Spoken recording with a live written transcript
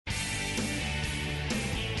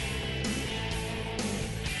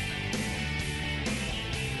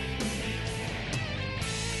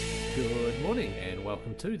Good morning and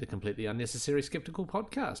welcome to the Completely Unnecessary Skeptical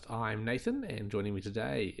Podcast. I'm Nathan and joining me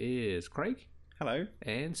today is Craig. Hello.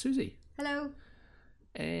 And Siouxsie. Hello.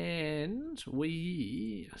 And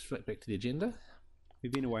we straight back to the agenda.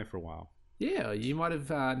 We've been away for a while. Yeah, you might have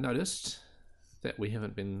noticed that we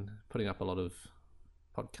haven't been putting up a lot of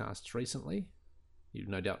podcasts recently. You've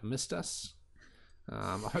no doubt missed us.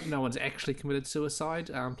 I hope no one's actually committed suicide.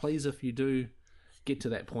 Please, if you do get to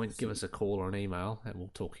that point, give us a call or an email and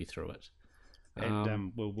we'll talk you through it.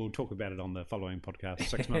 And we'll talk about it on the following podcast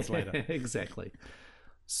 6 months later. Exactly.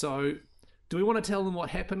 So, do we want to tell them what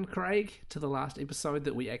happened, Craig, to the last episode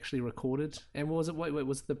that we actually recorded? And was it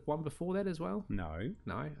was the one before that as well? No.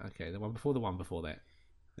 No? Okay, the one before that.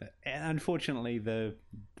 Unfortunately, the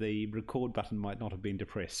record button might not have been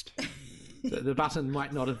depressed. The button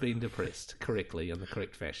might not have been depressed correctly in the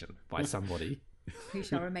correct fashion by somebody. Who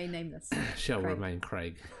shall remain nameless. Remain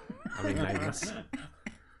Craig. I mean nameless.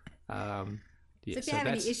 So if you have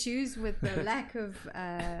any issues with the lack of...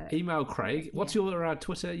 email Craig. What's your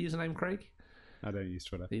Twitter username, Craig? I don't use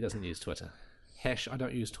Twitter. He doesn't use Twitter. I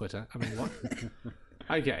don't use Twitter. I mean, what?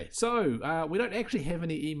 Okay, so we don't actually have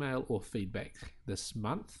any email or feedback this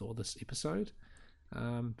month or this episode,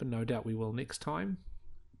 but no doubt we will next time.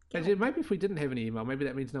 And maybe if we didn't have any email, maybe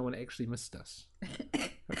that means no one actually missed us.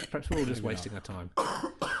 Perhaps we're all just wasting our time.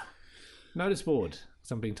 Notice board,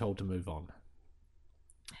 because I'm being told to move on.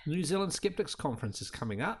 New Zealand Skeptics Conference is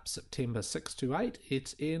coming up, September 6 to 8.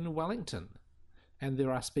 It's in Wellington. And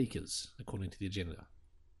there are speakers, according to the agenda.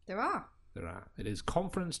 There are. It is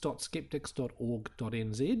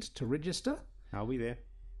conference.skeptics.org.nz to register. Are we there?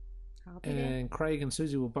 I'll be there. And Craig and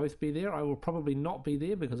Siouxsie will both be there. I will probably not be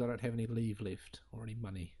there because I don't have any leave left or any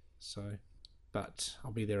money. But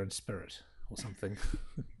I'll be there in spirit or something.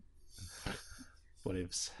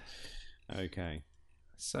 Whatevs. Okay.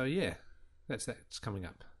 So yeah, that's coming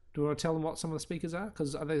up. Do we want to tell them what some of the speakers are?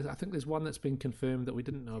 Because I think there's one that's been confirmed that we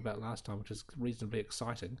didn't know about last time, which is reasonably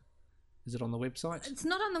exciting. Is it on the website? It's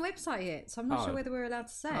not on the website yet, so I'm not sure whether we're allowed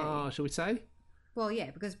to say. Oh, shall we say? Well,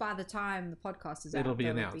 yeah, because by the time the podcast is out, it'll be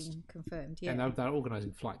they'll announced. have been confirmed. Yeah. And they're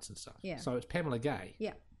organising flights and stuff. Yeah. So it's Pamela Gay.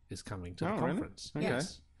 Yeah. Is coming to the conference. Really? Okay.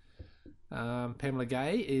 Yes. Pamela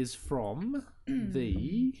Gay is from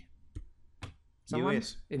the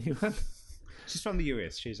US. Anyone? She's from the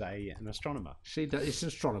US. She's an astronomer. She's an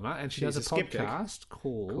astronomer, and she She's does a skeptic podcast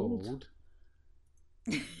called.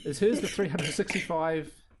 Is hers the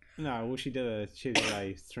 365? No, well, she did a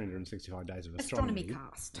 365 days of astronomy.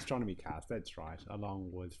 Astronomy cast, that's right,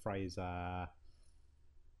 along with Fraser.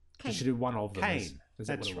 Did she do one of them? Kane. Is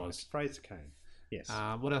that what it was? Fraser Kane. Yes.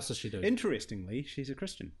 What else does she do? Interestingly, she's a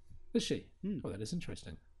Christian. Is she? Well, that is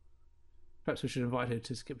interesting. Perhaps we should invite her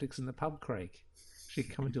to Skeptics in the Pub, Craig. She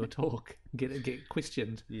can come and do a talk and get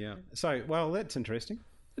questioned. Yeah. So, well, that's interesting.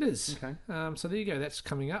 It is. Okay. So there you go. That's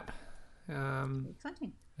coming up.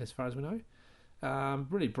 Exciting. As far as we know.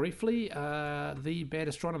 Really briefly, the bad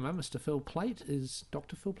astronomer, Mr. Phil Plait, is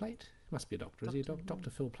Dr. Phil Plait? He must be a doctor, is he? Dr.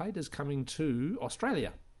 Phil Plait is coming to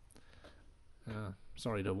Australia.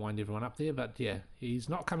 Sorry to wind everyone up there, but yeah, he's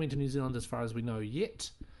not coming to New Zealand as far as we know yet,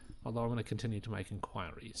 although I'm going to continue to make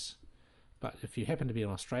inquiries. But if you happen to be in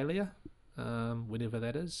Australia, whenever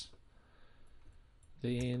that is,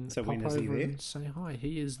 then so pop when is he over there? and say hi.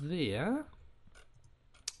 He is there.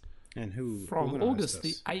 And who from August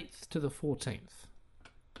the 8th to the 14th.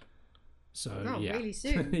 So yeah, really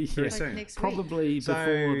soon. Yeah. Very soon. Next Probably week. before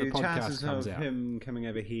the podcast chances comes of out. him coming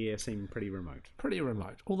over here seem pretty remote. Pretty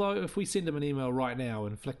remote. Although if we send him an email right now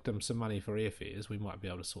and flick him some money for airfares, we might be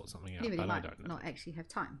able to sort something out. Yeah, but but he I might don't know. not actually have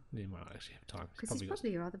time. He might not actually have time. Because he's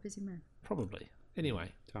probably a rather busy man. Probably.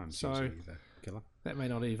 Anyway, Time so seems to be the killer. that may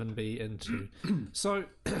not even be into. So,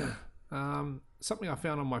 something I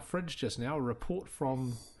found on my fridge just now, a report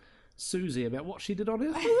from Siouxsie about what she did on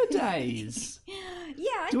her holidays. Yeah.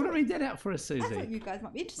 Do you want to read that out for us, I Siouxsie? thought you guys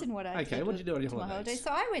might be interested in what I did. Okay, what did you do on your my holidays?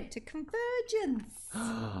 So I went to Convergence.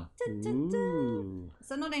 Dun, dun, dun.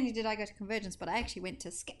 So not only did I go to Convergence, but I actually went to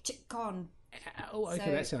SkepticCon. Oh, okay,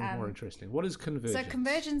 So, that sounds more interesting. What is Convergence? So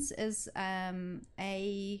Convergence is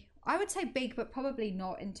I would say big, but probably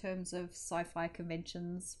not in terms of sci-fi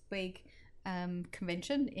conventions. Big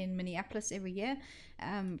convention in Minneapolis every year.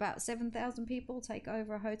 About 7,000 people take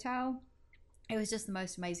over a hotel. It was just the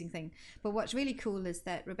most amazing thing. But what's really cool is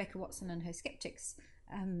that Rebecca Watson and her skeptics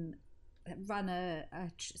run a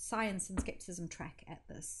science and skepticism track at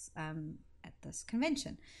this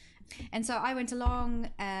convention, and so I went along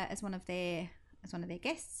as one of their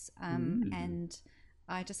guests, and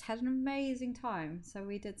I just had an amazing time. So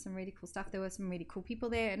we did some really cool stuff. There were some really cool people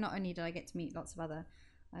there. Not only did I get to meet lots of other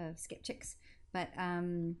skeptics, but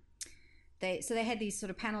they had these sort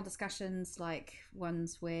of panel discussions, like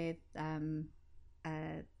ones where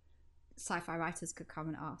sci-fi writers could come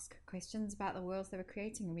and ask questions about the worlds they were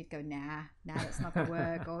creating, and we'd go, nah, that's not gonna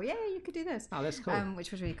work, or yeah, you could do this. Oh, that's cool.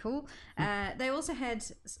 Which was really cool. They also had,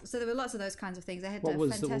 so there were lots of those kinds of things. They had what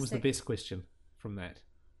was the best question from that?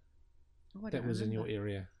 That was in your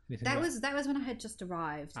area. That was when I had just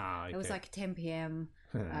arrived. Okay. It was like 10 p.m.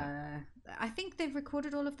 I think they've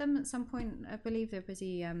recorded all of them at some point. I believe they're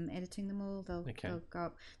busy editing them all. They'll go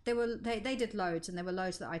up. They did loads, and there were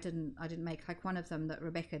loads that I didn't make. Like one of them that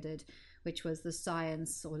Rebecca did, which was the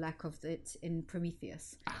science or lack of it in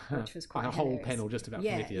Prometheus, which was quite a whole panel just about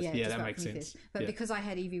Prometheus. Yeah, that makes sense. But because I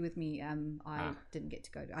had Evie with me, I didn't get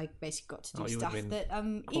to go. I basically got to do stuff that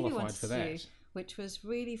Evie wanted to do, which was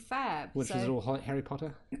really fab. Which was all Harry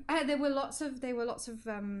Potter. There were lots of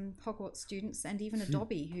Hogwarts students, and even a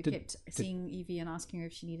Dobby who kept seeing Evie and asking her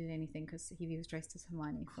if she needed anything, because Evie was dressed as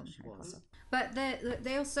Hermione from Harry Potter. But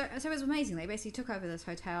they also, so it was amazing. They basically took over this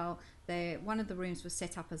hotel. One of the rooms was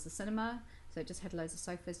set up as a cinema, so it just had loads of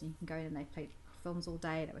sofas, and you can go in and they played films all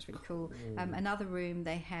day. That was really cool. Another room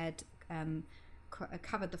they had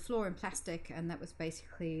covered the floor in plastic, and that was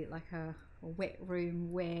basically like a wet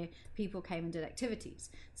room where people came and did activities.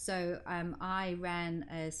 So I ran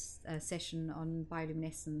a session on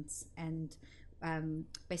bioluminescence, and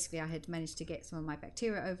basically I had managed to get some of my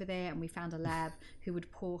bacteria over there, and we found a lab who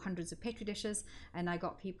would pour hundreds of petri dishes, and I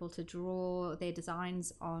got people to draw their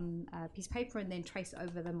designs on a piece of paper and then trace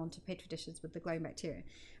over them onto petri dishes with the glowing bacteria,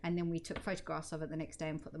 and then we took photographs of it the next day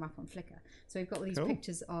and put them up on Flickr. So we've got all these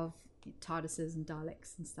pictures of TARDISes and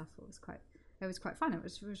Daleks and stuff. It was quite fun. It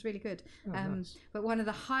was really good. Nice. But one of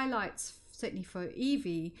the highlights, certainly for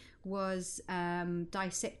Evie, was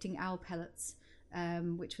dissecting owl pellets,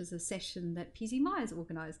 which was a session that PZ Myers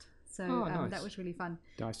organised. So nice. That was really fun.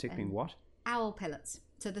 Dissecting what? Owl pellets.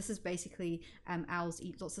 So this is basically owls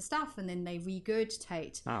eat lots of stuff, and then they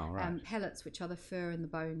regurgitate pellets, which are the fur and the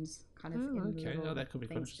bones, kind of. Okay, that could be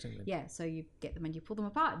quite interesting then. Yeah, so you get them and you pull them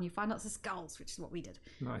apart, and you find lots of skulls, which is what we did.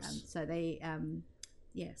 Nice. So they.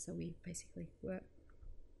 So we basically were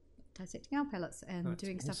dissecting owl pellets and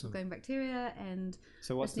doing stuff with glowing bacteria and.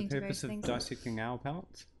 So what's the purpose of dissecting owl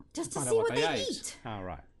pellets? Just to see what they eat. Oh,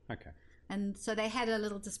 right. Okay. And so they had a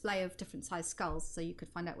little display of different sized skulls, so you could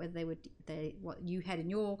find out whether what you had in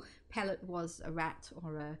your pellet was a rat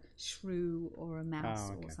or a shrew or a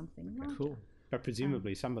mouse or something. Okay. Cool. But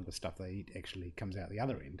presumably some of the stuff they eat actually comes out the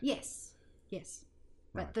other end. Yes.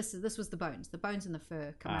 But this was the bones. The bones and the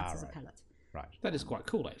fur come out as a pellet. Right. That is quite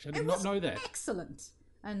cool, actually. I did not know that. Excellent.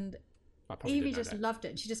 And Evie just loved it.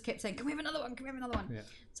 And she just kept saying, "Can we have another one? Can we have another one?" Yeah.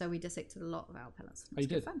 So we dissected a lot of owl pellets. Oh, you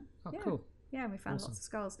did? Fun. Oh, cool. Yeah, and we found lots of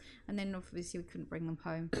skulls. And then obviously we couldn't bring them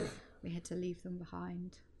home. We had to leave them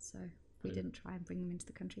behind. So we didn't try and bring them into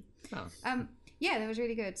the country. Oh. That was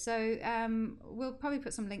really good. So we'll probably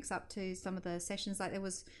put some links up to some of the sessions. Like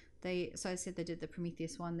so I said they did the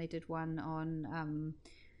Prometheus one. They did one on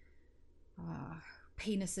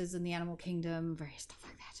penises in the animal kingdom, various stuff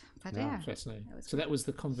like that. But fascinating. That was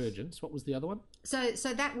the Convergence. What was the other one? So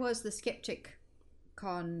that was the Skeptic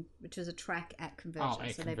Con, which was a track at Convergence.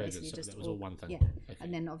 At so Convergence. They basically that was all one thing. Yeah, okay.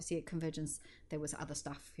 And then obviously at Convergence there was other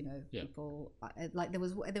stuff. People like there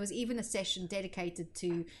was even a session dedicated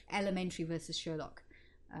to Elementary versus Sherlock.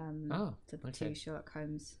 To the two Sherlock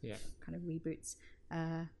Holmes kind of reboots.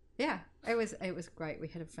 It was great. We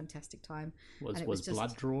had a fantastic time. Was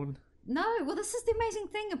blood drawn? No, well, this is the amazing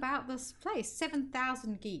thing about this place.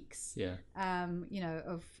 7,000 geeks. Yeah.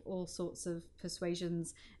 Of all sorts of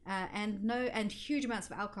persuasions, and huge amounts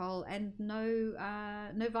of alcohol, and no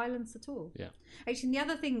violence at all. Yeah. Actually, the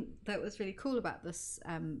other thing that was really cool about this,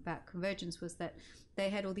 about Convergence, was that they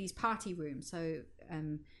had all these party rooms. So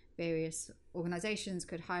various organisations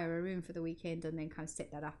could hire a room for the weekend and then kind of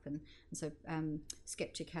set that up. And so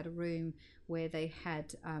Skeptic had a room where they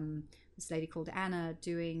had this lady called Anna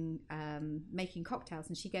doing making cocktails,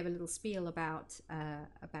 and she gave a little spiel about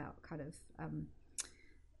kind of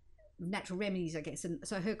natural remedies, I guess. And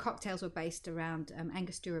so her cocktails were based around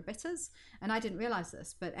Angostura bitters, and I didn't realise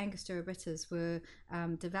this, but Angostura bitters were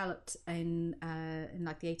developed in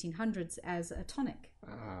like the 1800s as a tonic.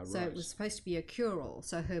 So it was supposed to be a cure-all.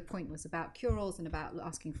 So her point was about cure-alls and about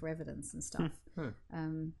asking for evidence and stuff.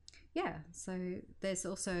 So there's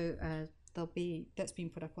also that's been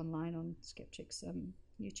put up online on Skeptic's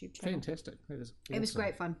YouTube channel. Fantastic. That is awesome. It was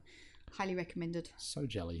great fun. Highly recommended. So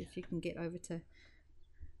jelly. If you can get over to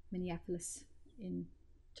Minneapolis in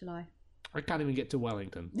July. I can't even get to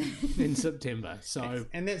Wellington in September. So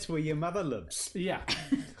and that's where your mother lives. Yeah.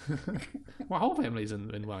 My whole family's in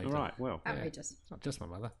Wellington. All right, well. Outrageous. Not just my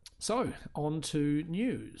mother. So, on to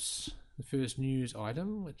news. the first news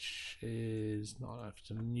item, which is not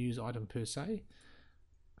a news item per se,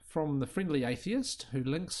 from the Friendly Atheist, who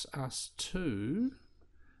links us to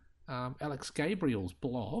Alex Gabriel's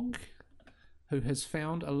blog, who has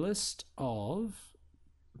found a list of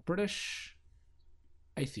British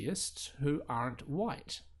atheists who aren't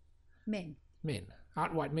white. Men.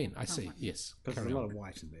 Aren't white men, I see, yes. Because there's a lot of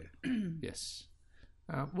white in there. Yes.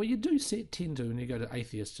 Well, you do tend to, when you go to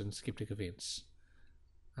atheist and skeptic events,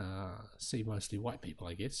 see mostly white people,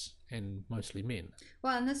 I guess, and mostly men.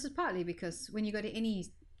 Well, and this is partly because when you go to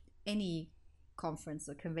any conference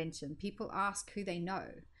or convention, people ask who they know,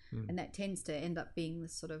 and that tends to end up being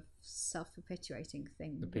this sort of self-perpetuating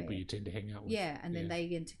thing. The people you tend to hang out with. Yeah, and then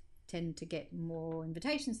they tend to get more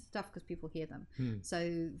invitations and stuff because people hear them.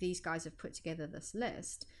 So these guys have put together this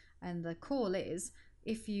list, and the call is,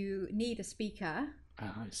 if you need a speaker,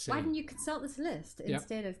 why didn't you consult this list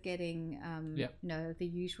instead of getting the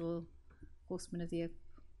usual horsemen of the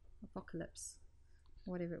apocalypse,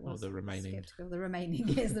 whatever it was, or the remaining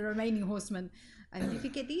the remaining horsemen, and you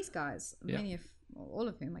could get these guys, all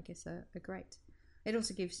of whom I guess are great. It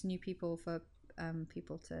also gives new people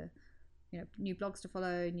people to, new blogs to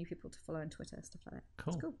follow, new people to follow on Twitter, stuff like that.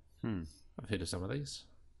 Cool. It's cool. I've heard of some of these.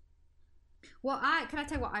 Well, can I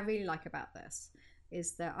tell you what I really like about this?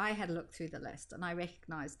 Is that I had a look through the list and I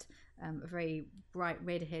recognised a very bright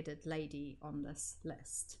red-headed lady on this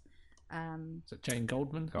list. Is it Jane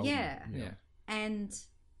Goldman? Yeah. And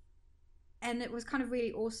it was kind of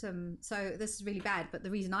really awesome. So this is really bad, but the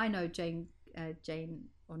reason I know Jane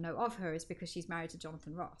or know of her is because she's married to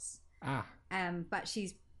Jonathan Ross. But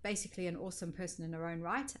she's basically an awesome person in her own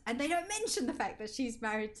right, and they don't mention the fact that she's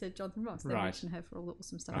married to Jonathan Ross. They mention her for all the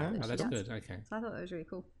awesome stuff that she that's does. Good. Okay. So I thought that was really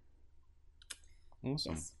cool.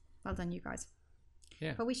 Awesome. Yes. Well done, you guys.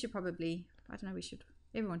 Yeah. But we should probably,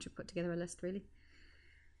 everyone should put together a list, really.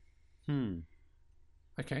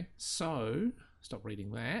 Okay, so stop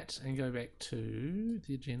reading that and go back to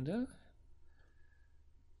the agenda.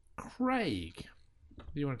 Craig,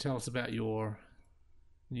 do you want to tell us about your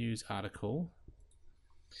news article?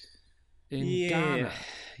 In Ghana,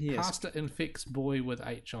 pastor infects boy with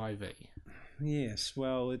HIV. Yes,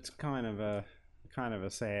 well, it's kind of a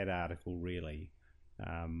sad article, really.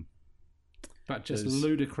 But just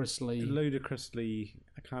ludicrously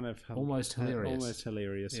kind of almost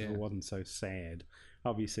hilarious if it wasn't so sad.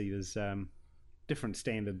 Obviously there's different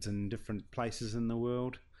standards in different places in the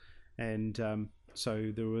world, and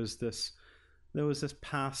so there was this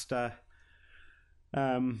pastor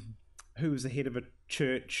who was the head of a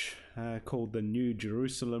church called the New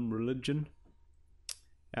Jerusalem Religion,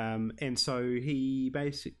 and so he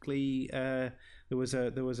basically there was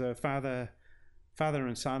a father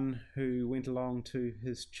and son who went along to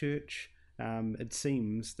his church. It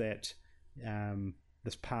seems that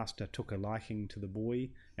this pastor took a liking to the boy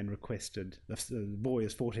and requested, the boy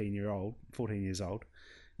is 14 years old,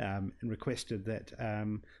 and requested that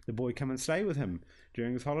the boy come and stay with him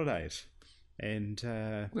during his holidays. And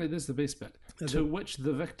well, this is the best bit. To which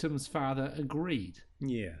the victim's father agreed.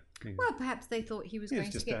 Yeah. Well, perhaps they thought he was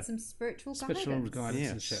going to get some spiritual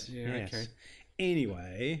guidance. And shit. Yeah, okay.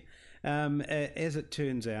 Anyway, as it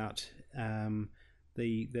turns out,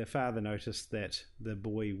 the father noticed that the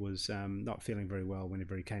boy was not feeling very well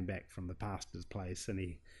whenever he came back from the pastor's place, and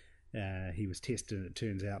he was tested, and it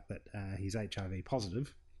turns out that he's HIV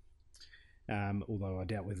positive. Although I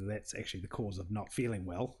doubt whether that's actually the cause of not feeling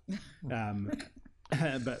well.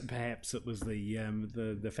 But perhaps it was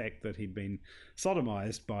the fact that he'd been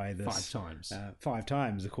sodomized by this 5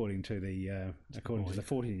 times, according to the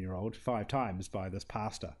 14-year-old, 5 times by this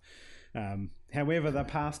pastor. However, the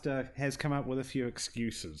pastor has come up with a few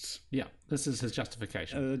excuses. Yeah, this is his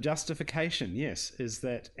justification. The justification, yes, is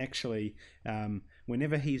that actually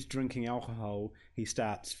whenever he's drinking alcohol, he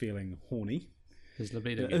starts feeling horny. His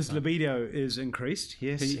libido is increased,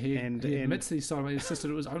 yes. He admits that he sodomized his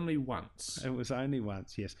sister. It was only once. It was only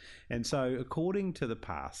once, yes. And so, according to the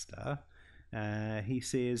pastor, he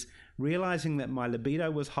says, realizing that my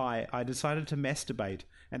libido was high, I decided to masturbate.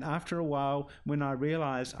 And after a while, when I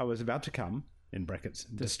realized I was about to come, in brackets,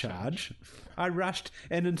 discharge, I rushed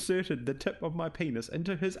and inserted the tip of my penis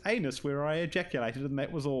into his anus where I ejaculated, and that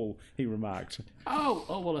was all, he remarked. Oh,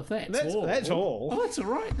 well, if that's all. That's all. Oh, that's all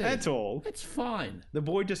right then. That's all. That's fine. The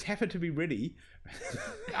boy just happened to be ready.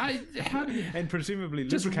 And presumably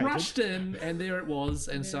just lubricated. Rushed in, and there it was,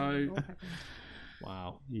 and so...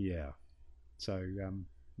 Wow. Yeah. So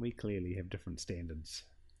we clearly have different standards.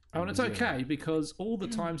 Oh, and it's okay, because all the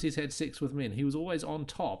times he's had sex with men, he was always on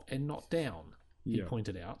top and not down, he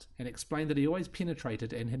pointed out, and explained that he always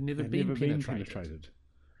penetrated and had never been penetrated.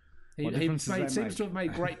 He seems to have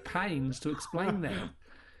made great pains to explain that.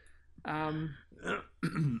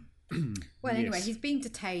 Well, anyway, he's being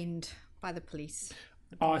detained by the police.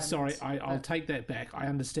 Oh, sorry, I'll take that back. I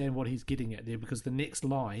understand what he's getting at there, because the next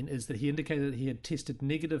line is that he indicated that he had tested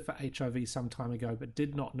negative for HIV some time ago but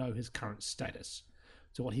did not know his current status.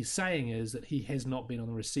 So what he's saying is that he has not been on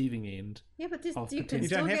the receiving end. Yeah, but of you potential- You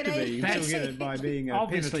don't have to be. You can still get it by being a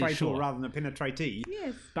Obviously, penetrator sure. rather than a penetratee.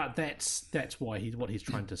 Yes. But that's why what he's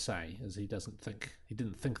trying to say is he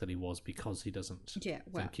didn't think that he was, because he doesn't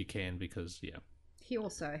think you can, because he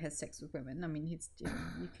also has sex with women. I mean, you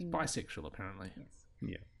can bisexual apparently. Yes.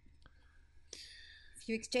 Yeah. If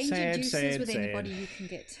you exchange your juices with anybody, you can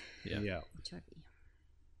get Yeah. HIV.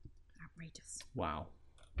 Outrageous. Wow.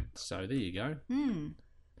 So there you go.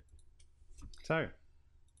 So,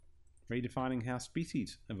 redefining how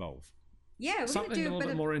species evolve. Yeah, we're going to Something do a a little bit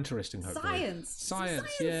bit of more interesting, hopefully. Science,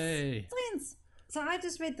 yay. Science. So I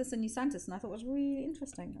just read this in New Scientist and I thought it was really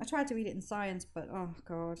interesting. I tried to read it in Science, but oh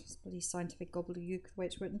god, it's bloody scientific gobbledygook the way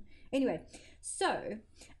it's written. Anyway, so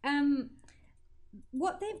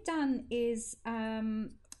what they've done is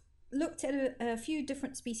looked at a few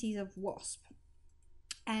different species of wasp.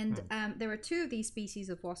 And there are two of these species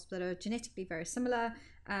of wasp that are genetically very similar,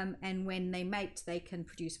 and when they mate, they can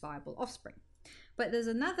produce viable offspring. But there's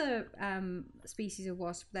another species of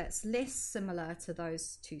wasp that's less similar to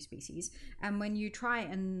those two species, and when you try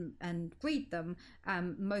and breed them,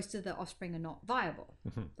 most of the offspring are not viable,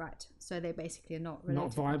 right? So they basically are not related.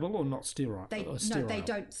 Not viable or not sterile? No, they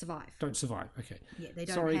don't survive. Don't survive, okay. Yeah, they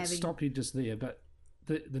don't Sorry have to stop you just there, but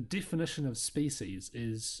the definition of species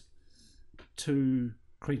is two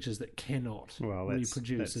creatures that cannot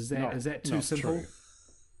reproduce. Is that too simple?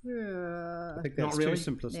 True. I think that's Not really?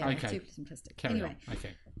 too simplistic. Yeah, Okay. too simplistic. Carry Anyway, on.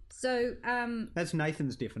 Okay. so That's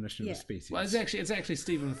Nathan's definition of species. Well, it's actually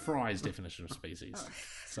Stephen Fry's definition of species.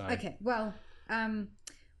 So okay, well,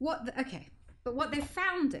 but what they've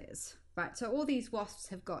found is, right, so all these wasps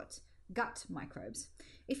have got gut microbes.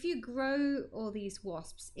 If you grow all these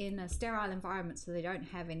wasps in a sterile environment so they don't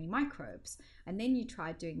have any microbes, and then you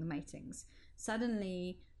try doing the matings,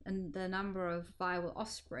 suddenly the number of viable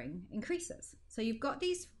offspring increases. So you've got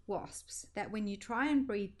these wasps that when you try and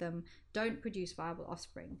breed them don't produce viable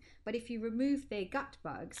offspring, but if you remove their gut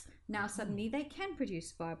bugs, now suddenly they can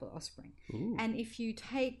produce viable offspring. Ooh. And if you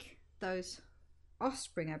take those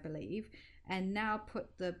offspring, I believe, and now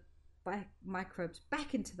put the microbes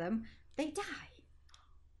back into them, they die.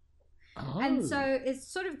 And so it's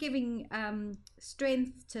sort of giving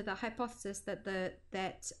strength to the hypothesis that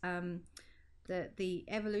the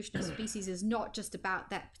evolution of species is not just about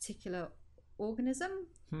that particular organism.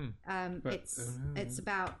 It's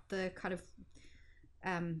about the kind of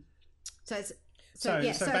so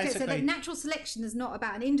the natural selection is not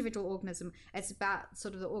about an individual organism. It's about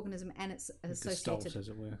sort of the organism and its associated gestalt, as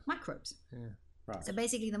it were. microbes. Yeah. Right. So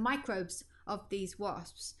basically, the microbes of these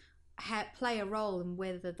wasps play a role in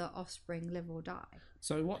whether the offspring live or die.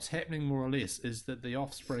 So what's happening more or less is that the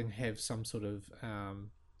offspring have some sort of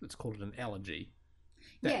let's call it an allergy.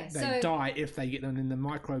 They die if they get them, and the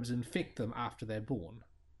microbes infect them after they're born.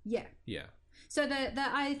 Yeah. Yeah. So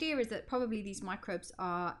the idea is that probably these microbes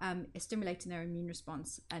are stimulating their immune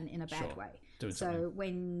response and in a bad way. So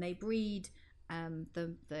when they breed,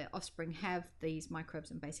 the offspring have these microbes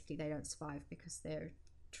and basically they don't survive because they're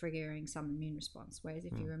triggering some immune response. Whereas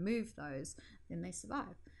if you remove those, then they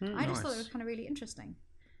survive. I just thought it was kind of really interesting.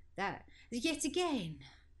 That yet again,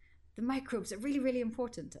 the microbes are really, really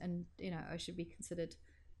important, and should be considered.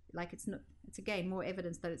 Like it's again more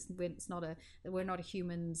evidence that that we're not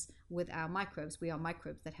humans with our microbes. We are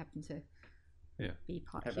microbes that happen to be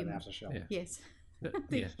part Have human. an outer shell. Yeah. Yes.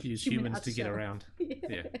 Use human humans to get outer shell. around.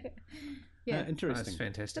 Yeah. Interesting. That's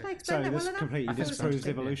fantastic. Did I explain So that well this enough? completely I thought it was disproves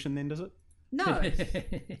interesting. evolution, then, does it? No.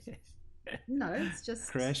 No, it's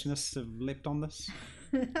just Creationists have leapt on this.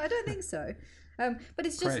 I don't think so. But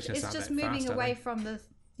it's Creationists just aren't that moving fast, are away they? from the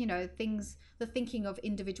the thinking of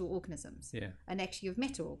individual organisms. Yeah. And actually of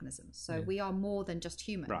meta-organisms. So we are more than just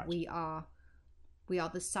human. Right. We are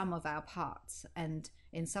the sum of our parts, and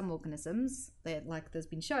in some organisms, like there's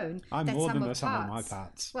been shown, I'm that more sum than of the sum of parts, my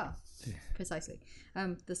parts. Well, precisely.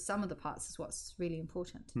 The sum of the parts is what's really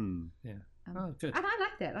important. Yeah. Oh, good. And I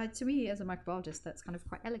like that. To me, as a microbiologist, that's kind of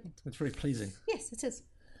quite elegant. It's very pleasing. Yes, it is.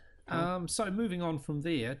 So moving on from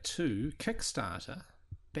there to Kickstarter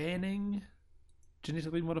banning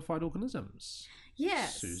genetically modified organisms. Yeah,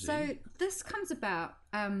 Siouxsie. so this comes about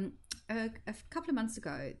a couple of months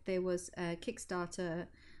ago. There was a Kickstarter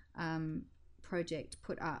project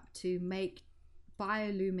put up to make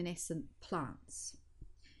bioluminescent plants,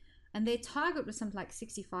 and their target was something like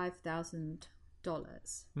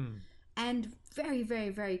 $65,000. And very, very,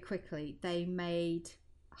 very quickly, they made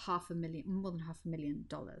more than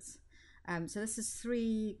 $500,000. So this is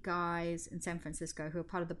 3 guys in San Francisco who are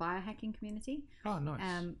part of the biohacking community. Oh, nice.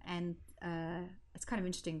 And it's kind of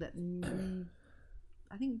interesting that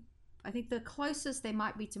I think the closest they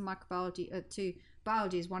might be to microbiology to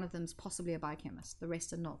biology is one of them's possibly a biochemist. The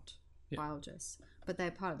rest are not biologists, but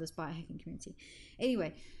they're part of this biohacking community.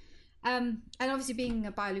 Anyway, and obviously being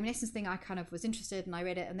a bioluminescence thing, I kind of was interested and I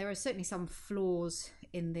read it, and there are certainly some flaws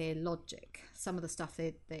in their logic. Some of the stuff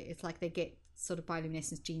it's like they get sort of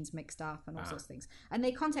bioluminescence genes mixed up and all sorts of things. And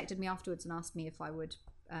they contacted me afterwards and asked me if I would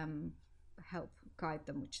help guide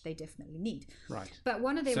them, which they definitely need. Right. But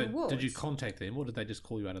one of their rewards. Did you contact them, or did they just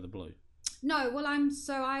call you out of the blue? No. Well,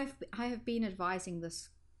 I have been advising this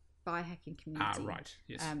biohacking community. Right.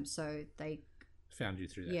 Yes. So they found you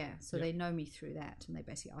through that. Yeah. So they know me through that, and they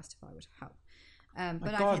basically asked if I would help.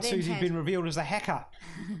 But God, Siouxsie's been revealed as a hacker.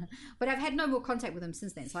 But I've had no more contact with them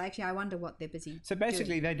since then. So I wonder what they're busy. So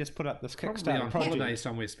basically, they just put up this Probably Kickstarter on project. holiday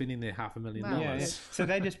somewhere, spending their $500,000. Well, Yeah. So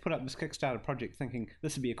they just put up this Kickstarter project, thinking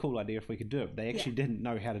this would be a cool idea if we could do it. They actually didn't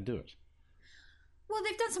know how to do it. Well,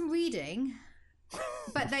 they've done some reading,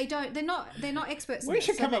 but they don't. They're not experts. We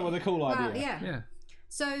should come up with a cool idea. Yeah.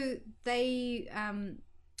 So they,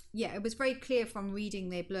 it was very clear from reading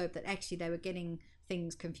their blurb that actually they were getting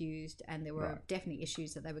things confused, and there were definitely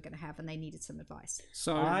issues that they were going to have, and they needed some advice.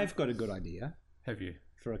 So I've got a good idea. Have you?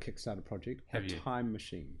 For a Kickstarter project? Have you? Time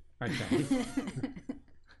machine. Okay.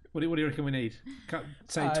 What do you reckon we need?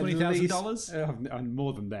 Say $20,000?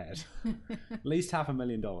 More than that. At least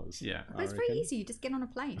 $500,000. Yeah. But it's very easy. You just get on a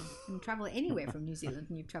plane and travel anywhere from New Zealand,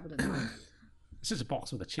 and you've travelled in time. It's just a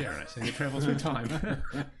box with a chair in it, and you travel through time.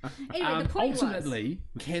 Anyway, the point ultimately,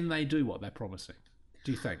 can they do what they're promising?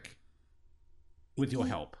 Do you think? With your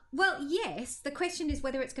help? Well, yes. The question is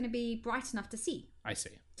whether it's going to be bright enough to see. I see.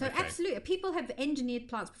 So absolutely, people have engineered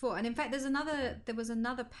plants before, and in fact, there was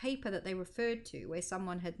another paper that they referred to where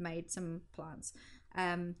someone had made some plants,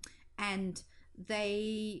 and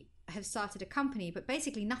they have started a company, but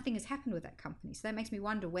basically nothing has happened with that company. So that makes me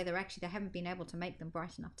wonder whether actually they haven't been able to make them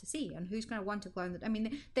bright enough to see, and who's going to want to glow in the... I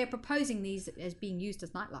mean, they're proposing these as being used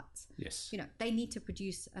as night lights. Yes. They need to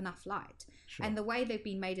produce enough light. Sure. And the way they've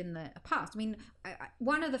been made in the past, I mean,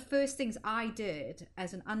 one of the first things I did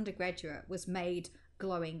as an undergraduate was made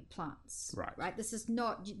glowing plants. Right. This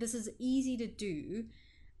is easy to do,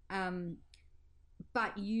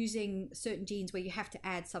 but using certain genes where you have to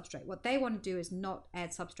add substrate. What they want to do is not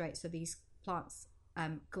add substrate, so these plants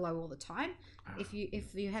glow all the time. If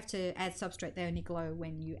you have to add substrate, they only glow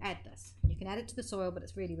when you add this. You can add it to the soil, but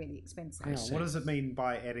it's really, really expensive. What does it mean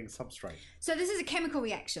by adding substrate? So this is a chemical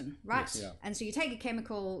reaction, right? Yes. Yeah. And so you take a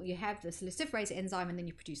chemical, you have this luciferase enzyme, and then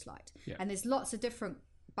you produce light. Yeah. And there's lots of different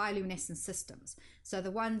bioluminescence systems. So the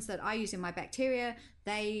ones that I use in my bacteria,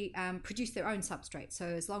 they produce their own substrate. So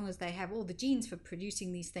as long as they have all the genes for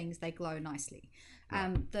producing these things, they glow nicely.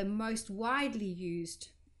 Right. The most widely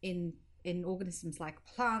used in organisms like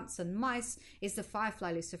plants and mice is the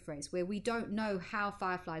firefly luciferase, where we don't know how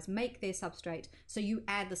fireflies make their substrate, so you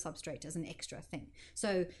add the substrate as an extra thing.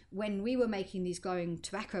 So when we were making these glowing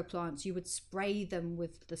tobacco plants, you would spray them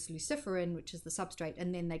with this luciferin, which is the substrate,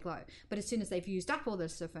 and then they glow. But as soon as they've used up all the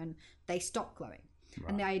luciferin, they stop glowing. Right.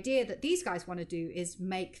 And the idea that these guys want to do is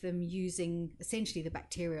make them using essentially the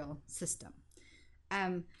bacterial system.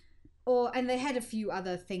 And they had a few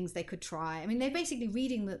other things they could try. I mean, they've basically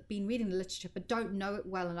been reading the literature, but don't know it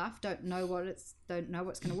well enough. Don't know what's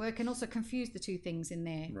going to work, and also confuse the two things in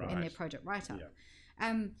their project write-up. Yeah.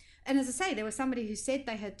 And as I say, there was somebody who said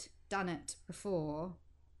they had done it before,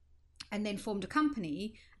 and then formed a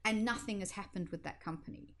company, and nothing has happened with that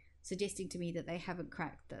company, suggesting to me that they haven't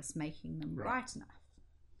cracked this, making them bright enough.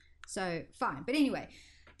 So fine, but anyway,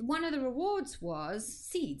 one of the rewards was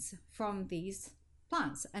seeds from these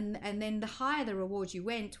plants, and then the higher the reward you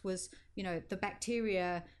went was, the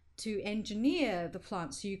bacteria to engineer the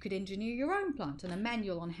plant, so you could engineer your own plant, and a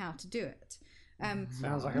manual on how to do it.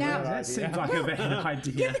 Sounds like a bad idea. Seems like a bad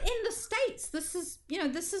idea. Given in the States, this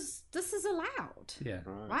is allowed. Yeah.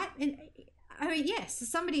 Right. And I mean, yes, as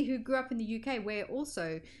somebody who grew up in the UK, where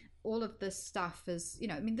also all of this stuff is,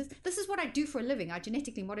 this is what I do for a living. I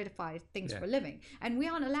genetically modify things for a living, and we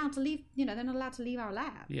aren't allowed to leave. They're not allowed to leave our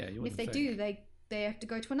lab. Yeah. And if they do, they have to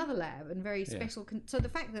go to another lab and very special. So the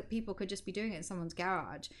fact that people could just be doing it in someone's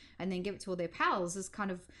garage and then give it to all their pals is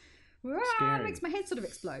kind of makes my head sort of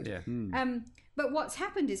explode. Yeah. But what's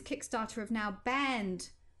happened is Kickstarter have now banned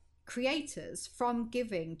creators from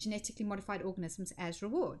giving genetically modified organisms as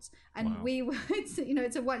rewards, and we were,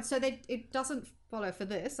 it's a one. So it doesn't follow for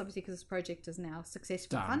this, obviously, because this project is now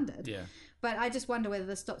successfully Done. funded. Yeah. But I just wonder whether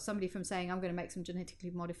this stops somebody from saying, I'm going to make some genetically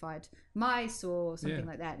modified mice or something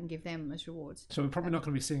like that and give them as rewards. So we're probably not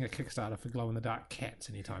going to be seeing a Kickstarter for glow-in-the-dark cats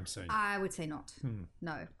anytime soon. I would say not.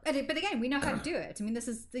 No. But again, we know how to do it. I mean,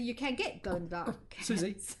 you can get glow-in-the-dark cats.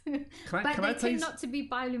 Siouxsie, but can they I tend please? not to be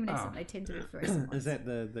bioluminescent. Oh. They tend to be fluorescent ones. Is that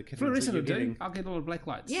the kittens Fluorescent that will you're do. getting? I'll get little black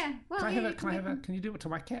lights. Yeah. Well, Can I have yeah, it? Can you do it to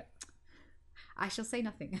my cat? I shall say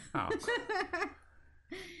nothing. Oh.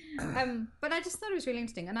 But I just thought it was really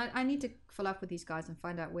interesting, and I need to follow up with these guys and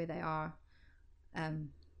find out where they are. I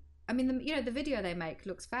mean, the video they make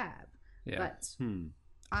looks fab, but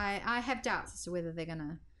I have doubts as to whether they're going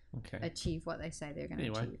to achieve what they say they're going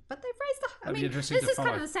to achieve. But they've raised the. I mean, this is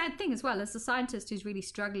kind of the sad thing as well. As a scientist who's really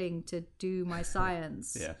struggling to do my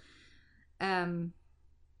science,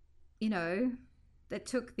 you know, that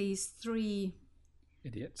took these 3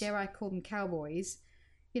 idiots, dare I call them cowboys,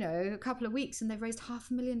 you know, a couple of weeks, and they've raised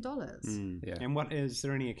 $500,000. Yeah. And is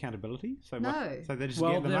there any accountability? So no. So they just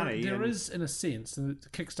get the money. There is, in a sense, the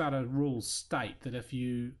Kickstarter rules state that if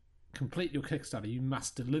you complete your Kickstarter, you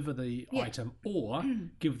must deliver the item or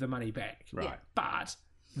give the money back. Right. But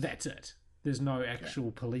that's it. There's no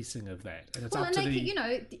actual policing of that, and it's up and to they could, you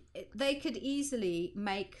know, they could easily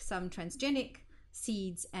make some transgenic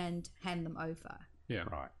seeds and hand them over. Yeah,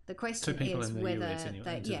 right. The question is whether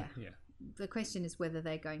the question is whether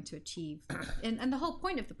they're going to achieve, and the whole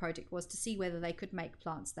point of the project was to see whether they could make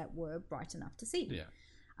plants that were bright enough to see. Yeah,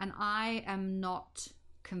 and I am not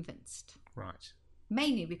convinced. Right.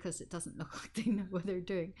 Mainly because it doesn't look like they know what they're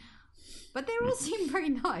doing. But they all seem very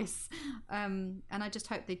nice. And I just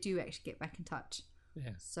hope they do actually get back in touch.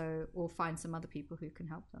 Yeah. So, or find some other people who can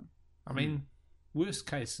help them. I mean, worst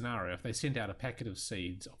case scenario, if they sent out a packet of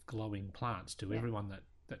seeds of glowing plants to everyone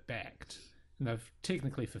that backed, and they've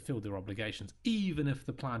technically fulfilled their obligations, even if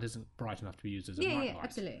the plant isn't bright enough to be used as a night light.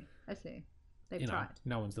 Absolutely. They've tried.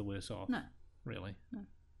 No one's the worse off. No. Really. No.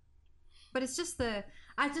 But it's just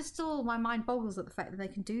my mind boggles at the fact that they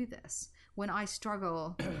can do this when I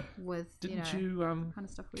struggle with, Didn't you kind of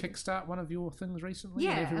stuff kickstart one of your things recently?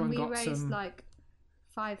 Yeah, and we raised like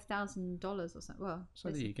 $5,000 or something. Well, so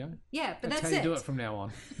there you go. Yeah, but that's how you do it from now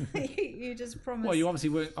on. You just promise. Well, you obviously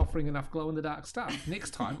weren't offering enough glow-in-the-dark stuff.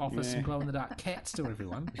 Next time, offer some glow-in-the-dark cats to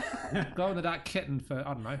everyone. Glow-in-the-dark kitten for,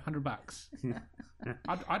 I don't know, $100.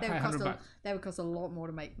 I'd pay $100. They would cost a lot more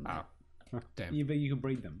to make them. Oh, damn. Yeah, but you can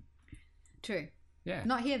breed them. True. Yeah.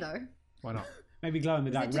 Not here though. Why not? Maybe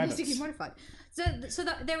glow-in-the-dark rabbits. Genetically modified. So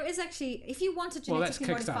there is actually, if you want a genetically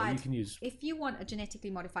modified, you can use. If you want a genetically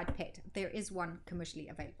modified pet, there is one commercially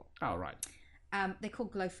available. Oh right. They're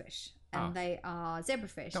called glowfish, and they are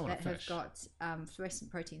zebrafish that have got fluorescent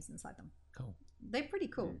proteins inside them. Cool. They're pretty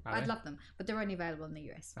cool. I'd love them, but they're only available in the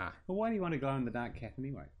US. Well, why do you want a glow-in-the-dark cat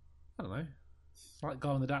anyway? I don't know. It's like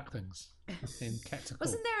glow-in-the-dark things. And cats are cool.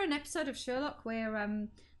 Wasn't there an episode of Sherlock where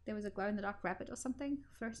there was a glow-in-the-dark rabbit or something?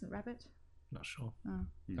 Fluorescent rabbit? Not sure. Oh,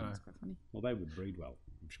 that's quite funny. Well, they would breed well,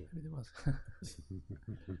 I'm sure. Maybe there was.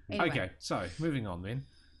 Anyway. Okay, so moving on then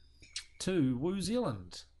to New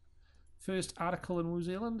Zealand. First article in New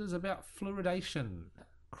Zealand is about fluoridation.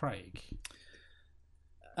 Craig.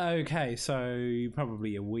 Okay, so you're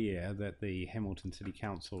probably aware that the Hamilton City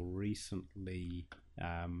Council recently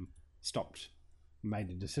made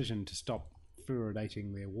a decision to stop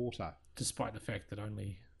fluoridating their water. Despite the fact that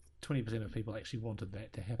only 20% of people actually wanted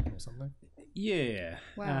that to happen or something. Yeah.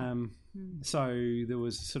 Wow. So there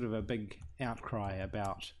was sort of a big outcry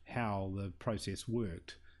about how the process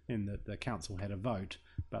worked, in that the council had a vote,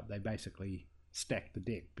 but they basically stacked the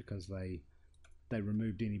deck because they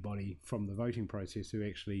removed anybody from the voting process who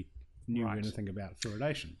actually knew anything about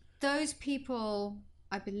fluoridation. Those people,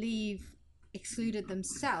 I believe, excluded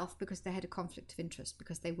themselves because they had a conflict of interest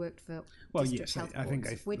because they worked for district health boards, I think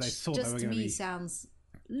they thought just they were to going me to be... sounds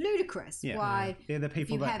ludicrous. Yeah, why they're the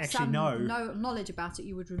people if you that have actually some know knowledge about it,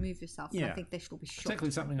 you would remove yourself. So I think they should all be shot.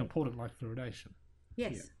 Particularly something important like fluoridation.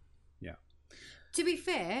 Yes. Yeah. To be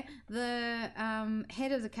fair, the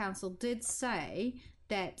head of the council did say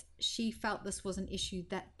that she felt this was an issue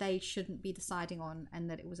that they shouldn't be deciding on, and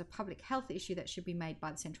that it was a public health issue that should be made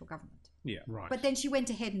by the central government. Yeah, right. But then she went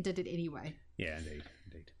ahead and did it anyway. Yeah, indeed.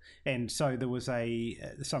 And so there was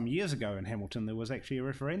some years ago in Hamilton, there was actually a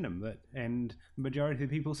referendum and the majority of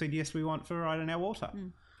the people said, yes, we want fluoride in our water.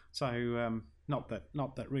 So not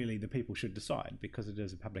that really the people should decide, because it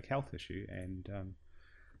is a public health issue,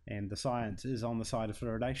 and the science is on the side of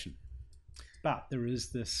fluoridation. But there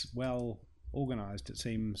is this well-organised, it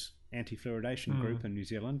seems, anti-fluoridation group in New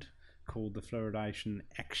Zealand called the Fluoridation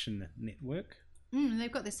Action Network.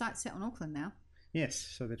 They've got their sights set on Auckland now. Yes,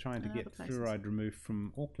 so they're trying to And get other places. fluoride removed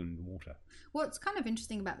from Auckland water. What's kind of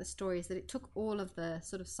interesting about the story is that it took all of the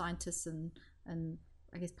sort of scientists and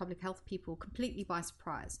I guess public health people completely by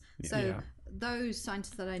surprise. So Yeah. those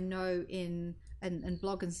scientists that I know in and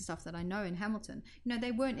bloggers and stuff that I know in Hamilton,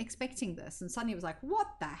 they weren't expecting this, and suddenly it was like, what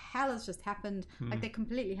the hell has just happened? Like they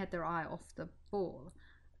completely had their eye off the ball.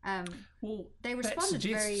 Well, They that responded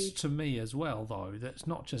suggests very. to me as well, though, that it's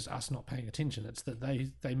not just us not paying attention; it's that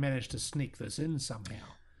they managed to sneak this in somehow.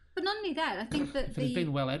 But not only that, I think that If it had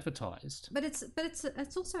been well advertised, But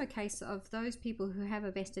it's also a case of those people who have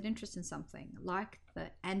a vested interest in something, like the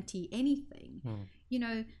anti anything.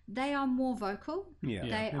 They are more vocal. Yeah, They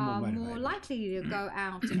they're are more motivated. likely to go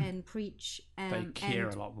out and preach. they care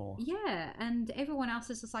and, a lot more. Yeah, and everyone else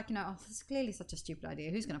is just like, this is clearly such a stupid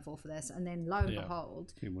idea. Who's going to fall for this? And then lo and Yeah.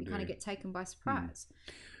 behold, People you do. kind of get taken by surprise.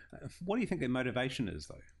 What do you think their motivation is,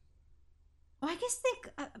 though? Well, I guess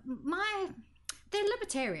they're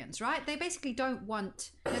libertarians, right? They basically don't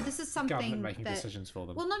want. This is something Government making that, decisions for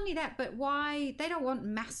them. Well, not only that, but why they don't want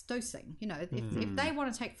mass dosing. If they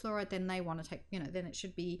want to take fluoride, then they want to take. Then it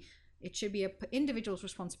should be a individual's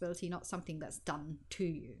responsibility, not something that's done to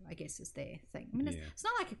you. I guess is their thing. I mean, it's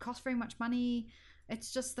not like it costs very much money.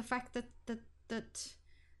 It's just the fact that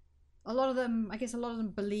a lot of them, I guess,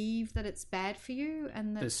 believe that it's bad for you,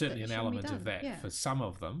 and that There's certainly that an shouldn't be element of done. that Yeah. for some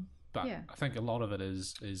of them, but Yeah. I think a lot of it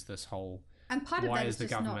is this whole. And part of Why that is is the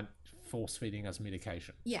just government force feeding us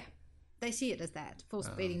medication? Yeah, they see it as that force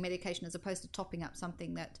feeding medication as opposed to topping up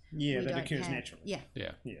something that That we don't occurs have. naturally. Yeah,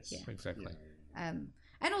 Yeah, Yes. exactly.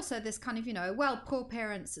 and also this kind of poor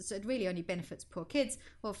parents. So it really only benefits poor kids.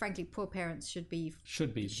 Well, frankly, poor parents should be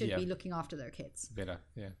be looking after their kids. better.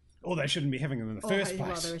 Yeah, Or they shouldn't be having them in the first Well,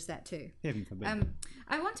 place. there is that too. Heaven forbid.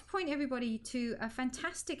 I want to point everybody to a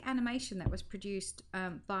fantastic animation that was produced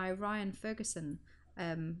by Ryan Ferguson.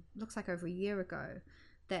 Looks like over a year ago.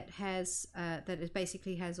 That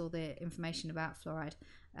basically has all the information about fluoride.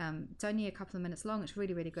 It's only a couple of minutes long. It's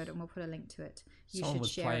really, really good, and we'll put a link to it. someone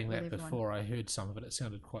was share playing it that with everyone. before. I heard some of it. It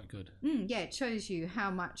sounded quite good. Yeah, it shows you how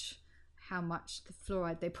much the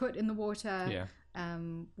fluoride they put in the water. Yeah.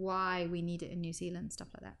 Why we need it in New Zealand, stuff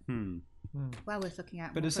like that. Well worth looking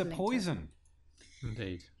at. But We'll it's put a link to it. poison.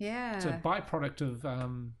 Indeed. Yeah. It's a byproduct of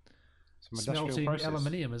Some industrial smelting process.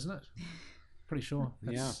 aluminium, isn't it? Pretty sure.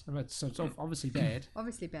 So it's obviously bad.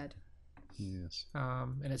 Obviously bad. Yes.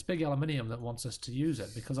 And it's big aluminium that wants us to use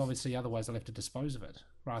it because obviously otherwise they'll have to dispose of it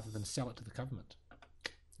rather than sell it to the government.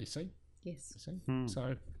 You see? Yes. You see?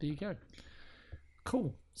 So there you go.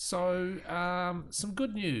 Cool. So some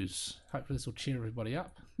good news. Hopefully this will cheer everybody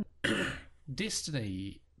up.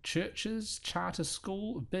 Destiny Church's charter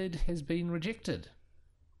school bid has been rejected.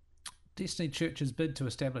 Destiny Church's bid to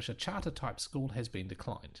establish a charter type school has been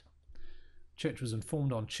declined. Church was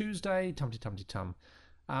informed on Tuesday. Tum-ty-tum-ty-tum.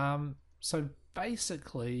 So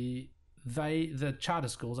basically, the charter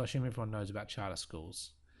schools. I assume everyone knows about charter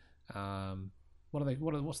schools. What are they?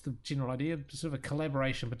 What's the general idea? Sort of a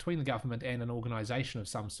collaboration between the government and an organisation of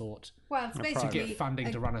some sort Well, it's to basically get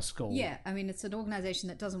funding to run a school. Yeah, I mean, it's an organisation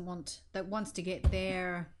that wants to get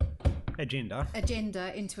their Agenda.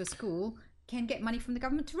 agenda into a school, can get money from the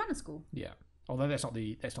government to run a school. Yeah. Although that's not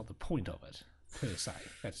the point of it per se.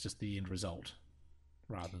 That's just the end result,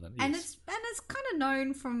 rather than. And yes. it's kind of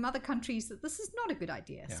known from other countries that this is not a good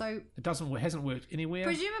idea. Yeah. So it hasn't worked anywhere.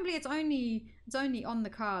 presumably it's only on the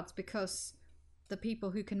cards because the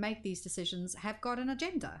people who can make these decisions have got an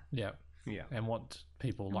agenda. Yeah. Yeah. And want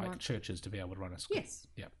people like churches to be able to run a school. Yes.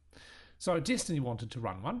 Yeah. So Destiny wanted to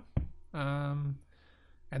run one, and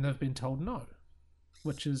they've been told no,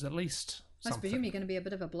 which is at least That's something. presumably going to be a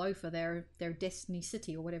bit of a blow for their Destiny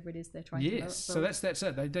City or whatever it is they're trying to build. Yes. So that's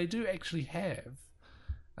it. They do actually have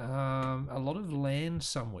a lot of land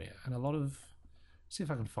somewhere and a lot of. See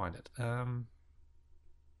if I can find it.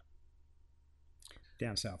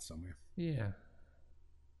 Down south somewhere. Yeah.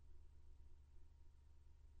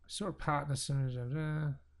 I saw a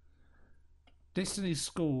partner. Destiny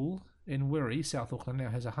School in Wirrie, South Auckland, now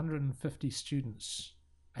has 150 students,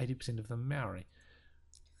 80% of them Maori.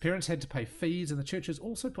 Parents had to pay fees, and the churches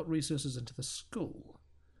also put resources into the school.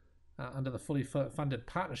 Under the fully funded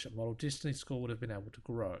partnership model, Destiny School would have been able to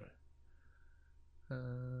grow.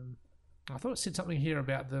 I thought it said something here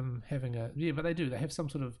about them having but they do. They have some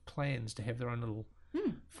sort of plans to have their own little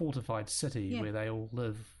fortified city where they all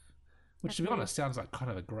live. Which, to be honest, sounds like kind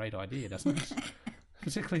of a great idea, doesn't it?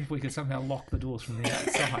 Particularly if we could somehow lock the doors from the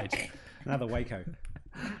outside. Another Waco.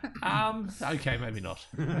 Okay, maybe not.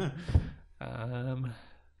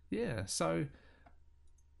 Yeah, so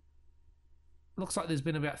looks like there's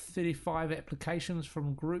been about 35 applications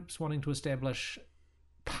from groups wanting to establish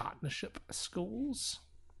partnership schools.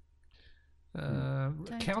 Don't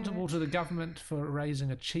Accountable do to the government for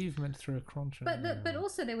raising achievement through a contract. But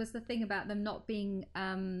also there was the thing about them not being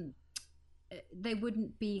they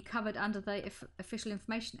wouldn't be covered under the Official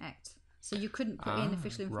Information Act, so you couldn't put in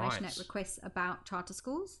Official Information Act requests about charter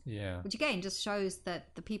schools. Yeah, which again just shows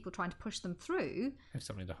that the people trying to push them through have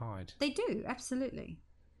something to hide. They do, absolutely.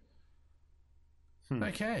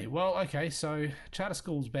 Okay, so charter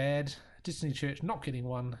schools bad. Disney Church not getting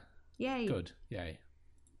one. Yay. Good, yay.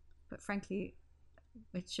 But frankly,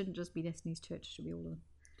 it shouldn't just be Destiny's Church, it should be all of them.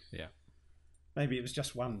 Yeah. Maybe it was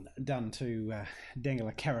just one done to dangle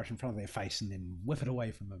a carrot in front of their face and then whip it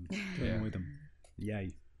away from them. With them.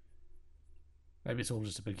 Yay. Maybe it's all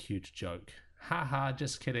just a big, huge joke. Ha,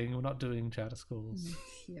 just kidding. We're not doing charter schools.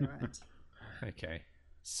 You're right. Okay.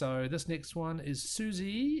 So this next one is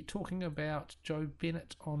Siouxsie talking about Joe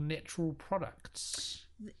Bennett on natural products.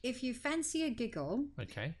 If you fancy a giggle,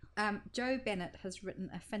 okay. Joe Bennett has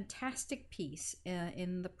written a fantastic piece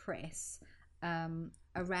in the press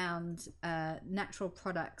around natural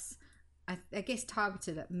products, I guess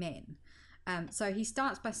targeted at men. So he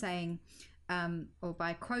starts by saying, or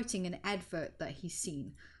by quoting an advert that he's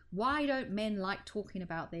seen, "Why don't men like talking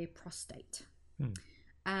about their prostate?"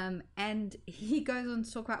 And he goes on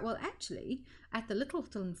to talk about, well, actually, at the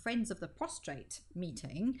Littleton Friends of the Prostate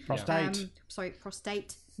meeting, prostate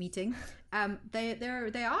meeting,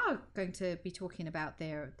 they are going to be talking about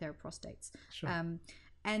their prostates. Sure.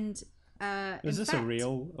 And is this a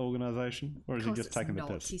real organisation, or is he just taking the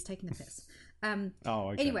piss? He's taking the piss.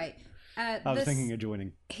 Okay. Anyway, I was thinking of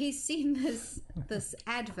joining. He's seen this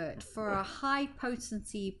advert for a high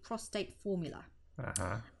potency prostate formula.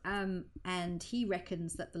 And he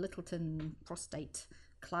reckons that the Littleton Prostate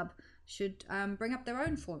Club should bring up their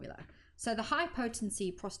own formula. So the high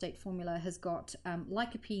potency prostate formula has got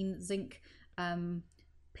lycopene, zinc, Pygium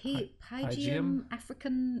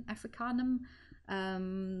africanum,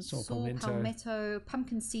 saw palmetto,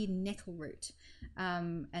 pumpkin seed, nettle root.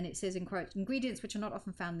 And it says in quote, ingredients which are not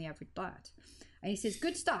often found in the average diet. And he says,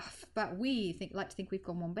 good stuff, but we like to think we've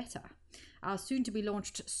gone one better. Our soon-to-be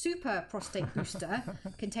launched Super Prostate Booster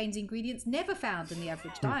contains ingredients never found in the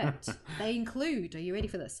average diet. They include, are you ready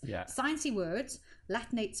for this? Yeah. Sciencey words,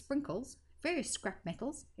 latinate sprinkles, various scrap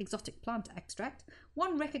metals, exotic plant extract,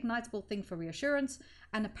 one recognizable thing for reassurance,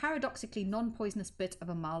 and a paradoxically non-poisonous bit of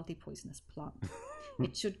a mildly poisonous plant.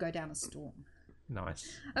 It should go down a storm.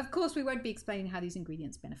 Nice. Of course, we won't be explaining how these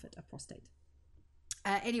ingredients benefit a prostate.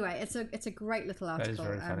 Anyway, it's a great little article. That is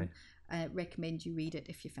very funny. I recommend you read it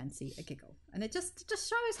if you fancy a giggle, and it just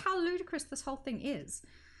shows how ludicrous this whole thing is.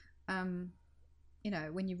 When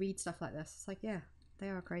you read stuff like this, it's like, yeah, they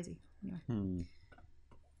are crazy. Anyway.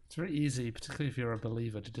 It's very easy, particularly if you're a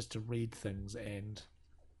believer, to read things and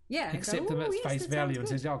go, accept them at face value and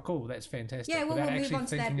says, "Oh, cool, that's fantastic." Yeah, without we'll actually move on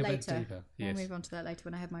to that thinking a later. bit deeper. Yes. We'll move on to that later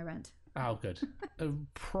when I have my rant. Oh, good. A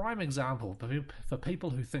prime example for people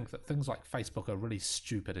who think that things like Facebook are really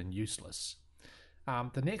stupid and useless.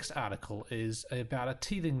 The next article is about a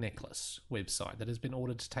teething necklace website that has been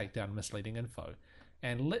ordered to take down misleading info.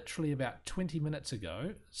 And literally about 20 minutes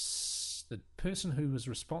ago, the person who was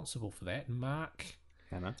responsible for that, Mark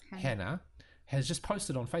Hanna, has just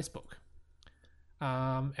posted on Facebook.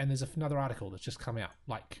 And there's another article that's just come out,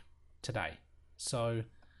 like, today. So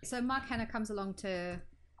Mark Hanna comes along to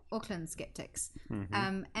Auckland Skeptics,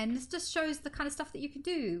 and this just shows the kind of stuff that you can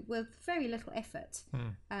do with very little effort,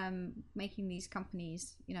 making these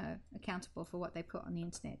companies, accountable for what they put on the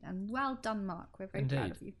internet. And well done, Mark. We're very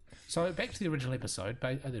proud of you. So back to the original episode,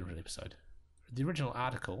 the original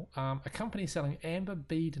article. A company selling amber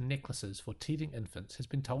bead necklaces for teething infants has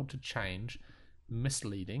been told to change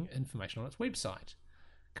misleading information on its website.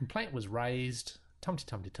 Complaint was raised.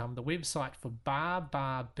 Tum-ti-tum-ti-tum. The website for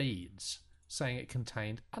Bar Beads, saying it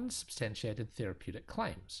contained unsubstantiated therapeutic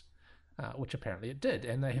claims, which apparently it did,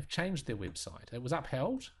 and they have changed their website. It was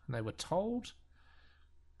upheld, and they were told.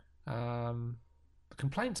 The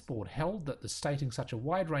Complaints Board held that the stating such a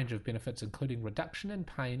wide range of benefits, including reduction in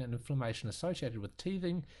pain and inflammation associated with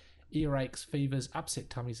teething, earaches, fevers, upset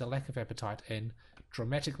tummies, a lack of appetite, and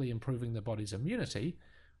dramatically improving the body's immunity,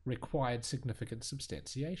 required significant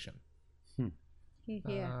substantiation.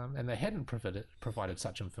 And they hadn't provided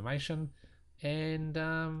such information, and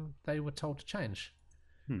they were told to change.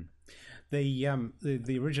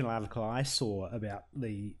 The original article I saw about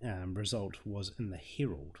the result was in the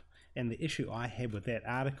Herald, and the issue I had with that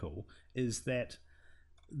article is that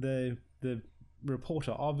the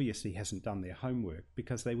reporter obviously hasn't done their homework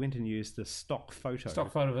because they went and used the stock photo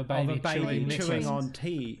of a baby, chewing on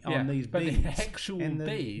these but beads. The actual and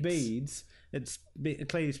the beads, it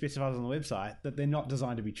clearly specifies on the website that they're not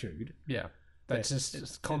designed to be chewed. Yeah, that's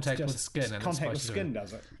just contact with skin. And contact with skin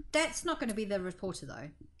does it. That's not going to be the reporter though.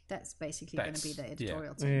 That's basically going to be the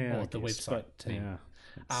editorial team. Yeah, or the website team.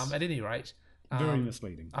 Yeah, at any rate, very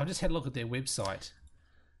misleading. I've just had a look at their website,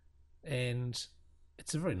 and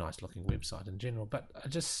it's a very nice looking website in general, but it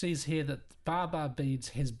just says here that Baa Beads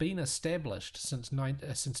has been established since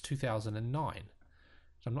 2009.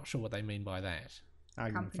 So I'm not sure what they mean by that.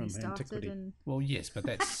 Argument Company from started antiquity. and Well, yes, but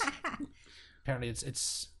that's apparently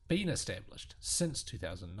it's been established since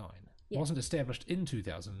 2009. It wasn't established in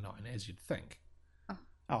 2009, as you'd think.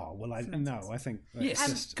 Oh, well, I think... Yes,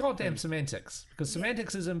 just goddamn semantics, because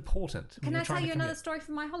semantics is important. Can I tell you another story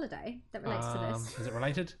from my holiday that relates to this? Is it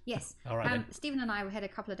related? Yes. All right, then. Stephen and I had a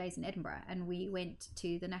couple of days in Edinburgh, and we went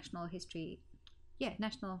to the National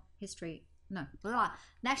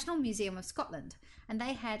Museum of Scotland, and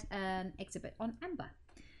they had an exhibit on amber.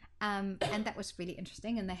 And that was really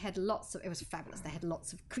interesting, and they had it was fabulous. They had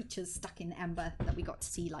lots of creatures stuck in amber that we got to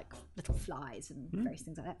see, like little flies and various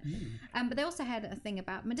things like that. But they also had a thing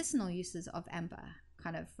about medicinal uses of amber,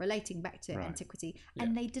 kind of relating back to antiquity.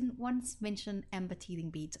 And they didn't once mention amber teething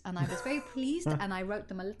beads, and I was very pleased, and I wrote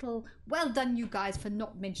them a little, well done you guys for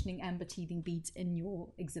not mentioning amber teething beads in your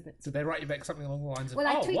exhibits. Did they write you back something along the lines of, well,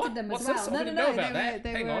 I tweeted them as well. No,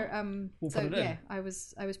 They were We'll put it in. Yeah, I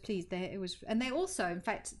was pleased. And they also, in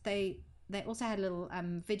fact, they also had a little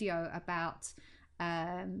video about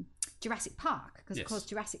Jurassic Park, because of course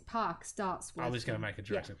Jurassic Park starts with... I was going to make a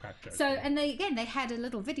Jurassic Park joke. So, and they had a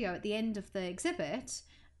little video at the end of the exhibit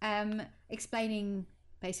explaining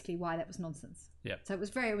basically why that was nonsense. Yeah. So it was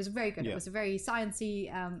very good. Yeah. It was a very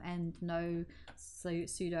sciencey and no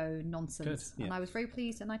pseudo nonsense. Yeah. And I was very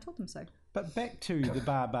pleased, and I told them so. But back to the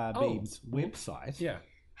Baa Beads website. Yeah.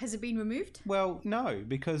 Has it been removed? Well, no,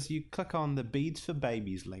 because you click on the Beads for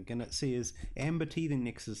Babies link and it says amber teething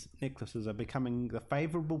necklaces are becoming the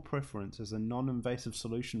favourable preference as a non-invasive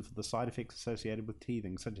solution for the side effects associated with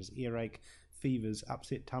teething, such as earache, fevers,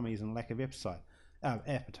 upset tummies and lack of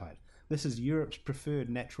appetite. This is Europe's preferred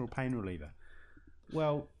natural pain reliever.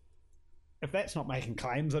 Well, if that's not making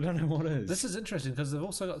claims, I don't know what is. This is interesting because they've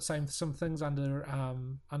also got some things under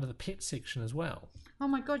the pet section as well. Oh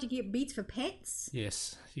my god, you get beads for pets?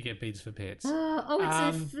 Yes, you get beads for pets. It's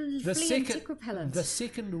a flea and tick repellent. The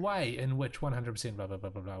second way in which 100% blah, blah, blah,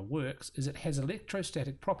 blah, blah works is it has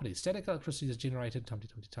electrostatic properties. Static electricity is generated,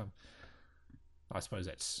 tum-tum. I suppose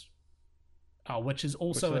that's... Oh, which is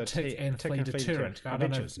also a tick and flea deterrent. I don't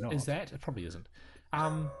know, is that? It probably isn't.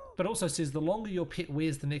 But also says the longer your pet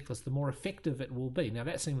wears the necklace, the more effective it will be. Now,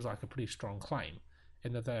 that seems like a pretty strong claim,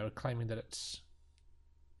 in that they are claiming that it's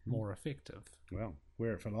more effective. Well,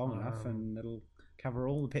 wear it for long enough and it'll cover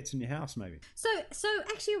all the pets in your house, maybe. So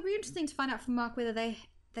actually it'll be interesting to find out from Mark whether they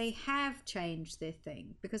have changed their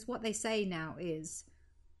thing, because what they say now is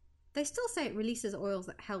they still say it releases oils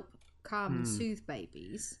that help calm and soothe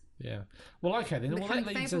babies. Yeah. Well, okay then. Well, that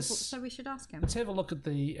leads us... So we should ask him. Let's have a look at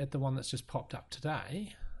the one that's just popped up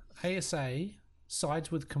today. ASA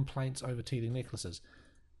sides with complaints over teething necklaces.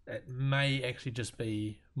 It may actually just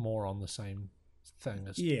be more on the same thing.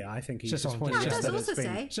 Yeah, I think he's just No, it does also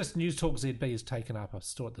say... It's just News Talk ZB has taken up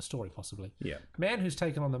the story, possibly. Yeah. Man who's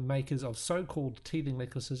taken on the makers of so-called teething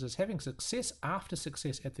necklaces is having success after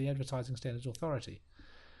success at the Advertising Standards Authority.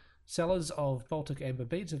 Sellers of Baltic amber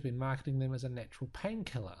beads have been marketing them as a natural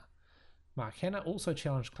painkiller. Mark Hanna also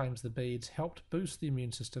challenged claims the beads helped boost the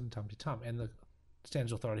immune system, tum-tum, and the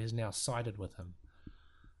Standards Authority has now sided with him.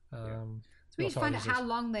 So we need to find out how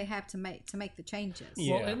long they have to make the changes.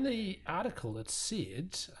 Yeah. Well, in the article it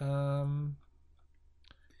said,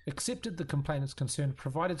 accepted the complainant's concern,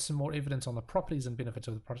 provided some more evidence on the properties and benefits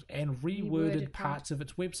of the product, and reworded parts of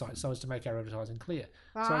its website so as to make our advertising clear.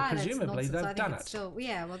 So presumably they've done it.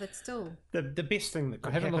 That's still... The best thing that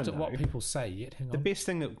could I haven't happen, looked at what people say yet. Hang on. The best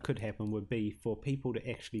thing that could happen would be for people to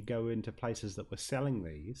actually go into places that were selling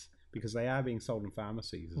these, because they are being sold in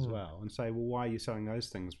pharmacies as well, and say, well, why are you selling those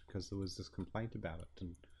things? Because there was this complaint about it,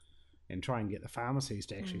 and try and get the pharmacies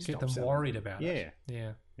to actually get stop them selling worried about it.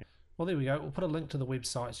 Yeah. Well, there we go. We'll put a link to the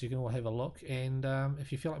website so you can all have a look. And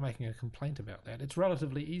if you feel like making a complaint about that, it's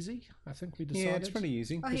relatively easy. I think we decided. Yeah, it's pretty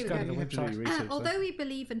easy. Oh, here we go to the website. Although we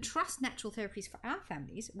believe and trust natural therapies for our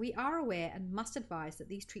families, we are aware and must advise that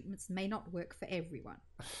these treatments may not work for everyone.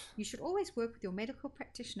 You should always work with your medical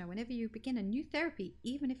practitioner whenever you begin a new therapy,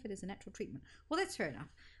 even if it is a natural treatment. Well, that's fair enough.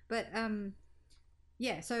 But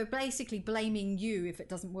Yeah, so basically blaming you if it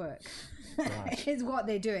doesn't work Right. is what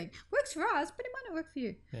they're doing. Works for us, but it might not work for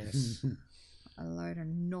you. Yes. A load of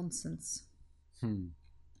nonsense.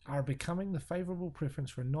 Are becoming the favourable preference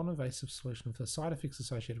for a non-invasive solution for the side effects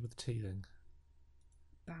associated with teething.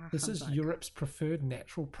 This is Europe's preferred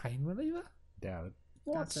natural pain reliever? Doubt it.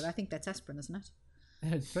 That's it. I think that's aspirin, isn't it?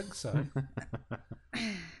 I think so.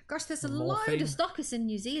 Gosh, there's a Morphine. load of stockists in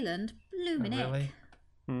New Zealand. Bloomin' heck. Really?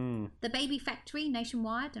 The Baby Factory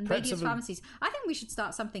nationwide and Perhaps Radius if it- Pharmacies. I think we should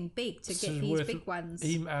start something big to This get is these worth big ones.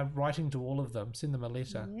 Writing to all of them, send them a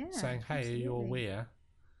letter Yeah, saying, hey, are you absolutely. aware?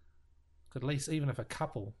 At least even if a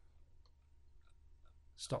couple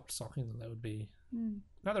stopped stocking them, that would be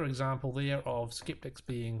another example there of skeptics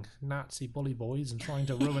being Nazi bully boys and trying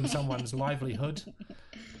to ruin someone's livelihood.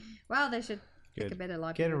 Well, they should pick Good. a better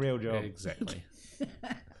livelihood. Get a real job. Exactly.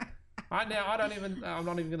 I'm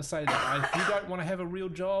not even going to say that. If you don't want to have a real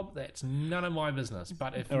job, that's none of my business.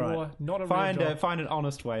 But if All you're right. not a Find real job, find an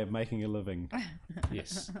honest way of making a living.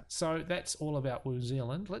 yes. So that's all about New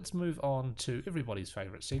Zealand. Let's move on to everybody's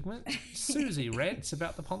favourite segment. Siouxsie rants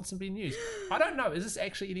about the Ponsonby News. I don't know. Is this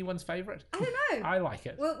actually anyone's favourite? I don't know. I like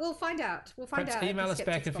it. We'll find out. We'll find Perhaps out. email at us the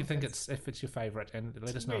back Skeptics if you think Conference. it's your favourite, and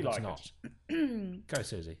let us know We if it's like not. Go,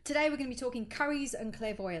 Siouxsie. Today we're going to be talking curries and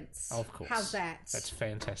clairvoyance. Of course. How's that? That's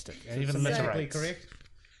fantastic. And even Phonetically alliterates.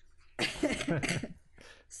 correct.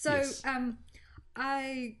 So, Yes.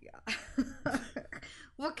 I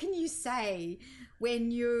what can you say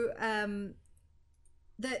when you the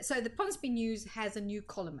Ponsonby News has a new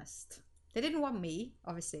columnist. They didn't want me,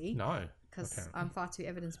 obviously, No. because apparently. I'm far too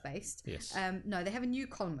evidence based. Yes. No, they have a new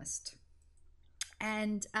columnist,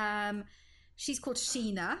 and she's called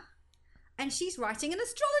Sheena, and she's writing an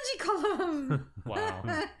astrology column. Wow.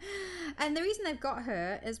 And the reason they've got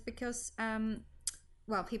her is because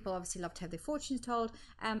well, people obviously love to have their fortunes told,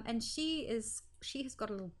 and she has got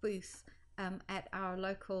a little booth at our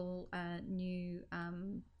local new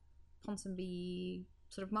Ponsonby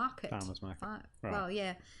sort of market. Farmers market. Right. Well,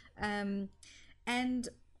 yeah, and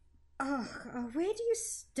where do you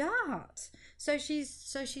start? So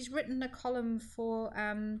she's written a column for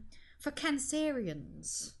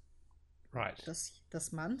Cancerians Right.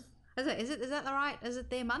 this month. Is that the right? Is it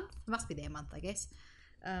their month? It must be their month, I guess.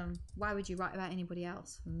 Why would you write about anybody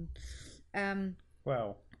else?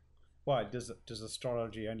 Well, why does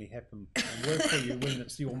astrology only happen and work for you when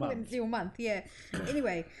it's your When month? it's your month, yeah.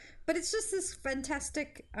 Anyway, but it's just this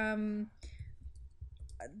fantastic,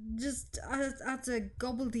 just utter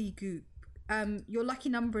gobbledygook. Your lucky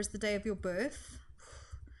number is the day of your birth.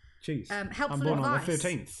 Jeez, Helpful I'm born advice. on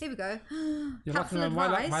the 13th. Here we go. Your Helpful lucky,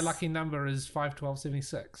 advice. my lucky number is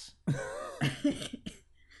 51276.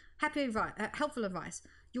 Helpful advice.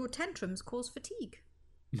 Your tantrums cause fatigue.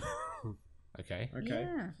 Okay. Okay,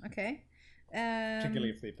 Yeah. Okay. particularly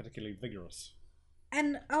if they're particularly vigorous.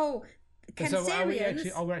 And So Cancerians.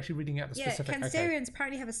 we're actually reading out the Yeah, specific. Cancerians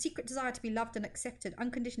apparently have a secret desire to be loved and accepted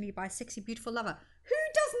unconditionally by a sexy, beautiful lover. Who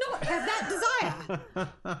does not have that desire?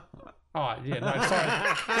 Oh, yeah, no, sorry.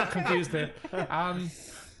 Got confused there.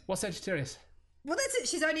 What's Sagittarius? Well, that's it.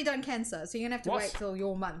 She's only done Cancer, so you're going to have to What? wait till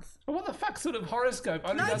your month. What the fuck sort of horoscope?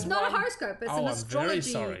 Only No, does it's not one? a horoscope. It's Oh, an I'm very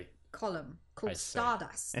astrology sorry. column called I see.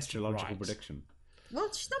 Stardust. Astrological Right. prediction.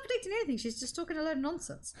 Well, she's not predicting anything. She's just talking a load of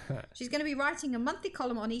nonsense. She's going to be writing a monthly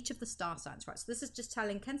column on each of the star signs, right? So this is just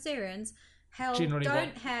telling Cancerians how Generally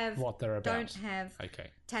don't what- have what they're about. don't have Okay.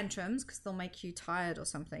 tantrums because they'll make you tired or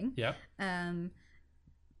something. Yep. And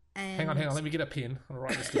Hang on. Let me get a pen. I'll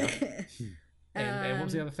write this down. And what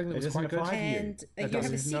was the other thing that It was doesn't quite good? apply to you. And That you have a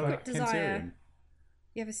doesn't- no, secret desire. Cancerian.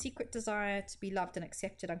 You have a secret desire to be loved and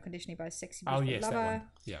accepted unconditionally by a sexy, Oh, beautiful yes, lover. that one.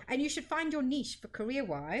 Yeah. And you should find your niche for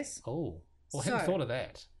career-wise. Oh. Well, I hadn't So- thought of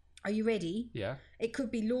that. Are you ready? Yeah. It could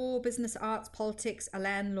be law, business, arts, politics, a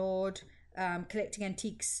landlord, collecting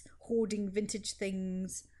antiques, hoarding vintage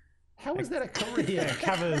things. How is that a career? It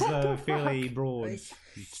covers a fairly broad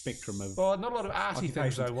spectrum of Well, not a lot of arty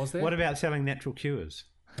things, though, was there? What about selling natural cures?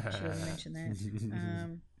 Should have mentioned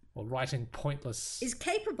that. Or writing pointless... Is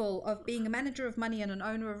capable of being a manager of money and an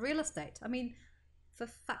owner of real estate. I mean, for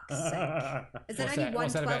fuck's sake. Is that What's only that-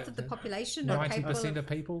 what's that 1/12 about? of the population are capable 90% of... of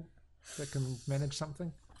people that can manage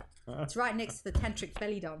something? It's right next to the tantric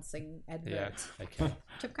belly dancing advert. Yeah. Okay. Which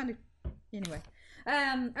I've kind of... Anyway.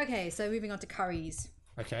 Okay, so moving on to curries.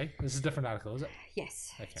 Okay. This is a different article, is it?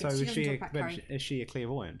 Yes. Okay. So She is doesn't she, talk about curry. is she a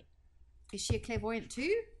clairvoyant? Is she a clairvoyant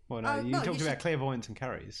too? Well, no, Oh, you well, talked you about should- clairvoyance and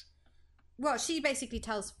curries. Well, she basically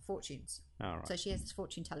tells fortunes. Oh, right. So she has this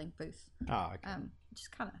fortune telling booth. Oh, okay. Which is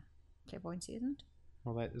kind of clairvoyancy, isn't it?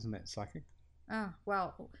 Well, isn't that psychic? Oh,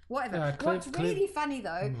 well, whatever. What's What's really funny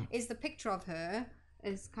though is the picture of her.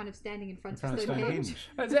 is kind of standing in front front of of Stonehenge.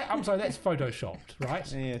 Stonehenge. I'm sorry, that's photoshopped, right?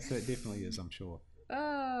 Yeah, so it definitely is, I'm sure.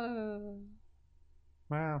 Oh,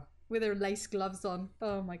 Wow. with her lace gloves on.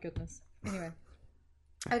 Oh my goodness. Anyway,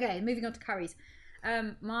 okay, moving on to curries.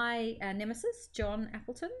 My nemesis, John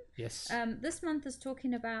Appleton. Yes. This month is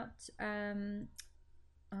talking about. I'm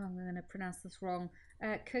going to pronounce this wrong.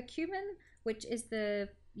 Curcumin, which is the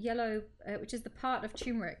yellow, which is the part of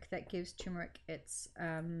turmeric that gives turmeric its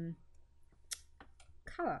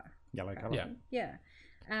color. Yellow colour. Yeah.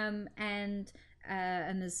 And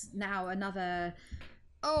there's now another.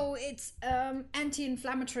 Oh, it's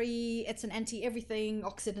anti-inflammatory. It's an anti-everything,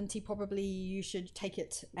 oxidanty. Probably you should take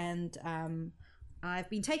it. And I've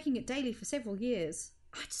been taking it daily for several years.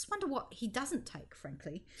 I just wonder what he doesn't take,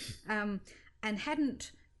 frankly, and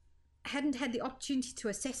hadn't had the opportunity to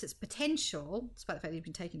assess its potential, despite the fact that he'd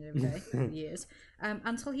been taking it every day for years,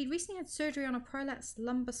 until he recently had surgery on a prolapsed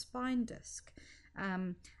lumbar spine disc.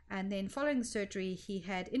 And then following the surgery, he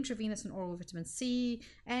had intravenous and oral vitamin C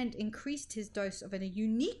and increased his dose of a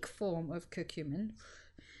unique form of curcumin.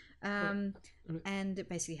 And it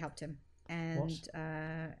basically helped him. And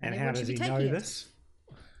how does he know this?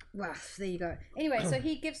 Well, there you go. Anyway, so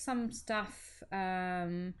he gives some stuff.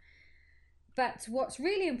 But what's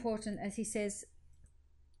really important, as he says,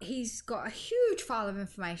 he's got a huge file of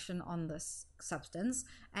information on this substance,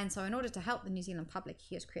 and so in order to help the New Zealand public,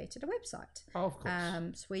 he has created a website. Oh, of course.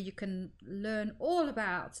 So where you can learn all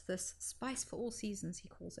about this spice for all seasons, he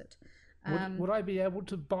calls it. Would I be able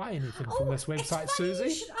to buy anything from this website, it's funny Siouxsie?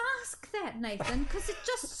 You should ask that, Nathan, because it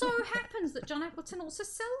just so happens that John Appleton also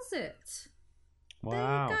sells it.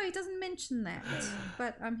 Wow. There you go. He doesn't mention that,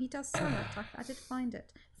 but he does sell it. I did find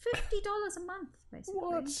it. $50 a month, basically.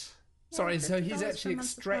 What? Yeah, Sorry, so $50 he's per actually month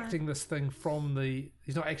extracting this thing from the...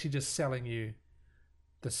 He's not actually just selling you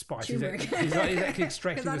the spice. He's Turmeric. actually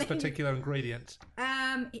extracting 'Cause I this think- particular ingredient.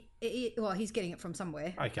 Well, he's getting it from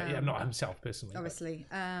somewhere. Okay, yeah, not himself personally. Obviously.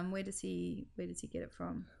 Where does he get it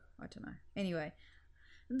from? I don't know. Anyway,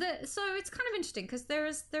 so it's kind of interesting because there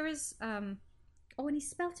is oh, and he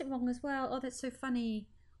spelt it wrong as well. Oh, that's so funny.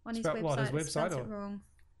 On his Spelt website, what, his it website, spelt or? it wrong.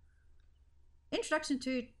 Introduction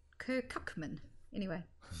to Curcumin. Anyway.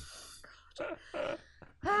 So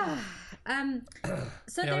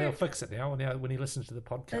Yeah, he'll fix it now when he listens to the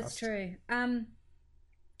podcast. That's true.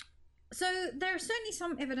 So there is certainly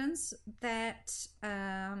some evidence that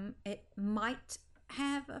it might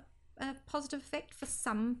have a positive effect for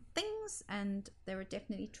some things, and there are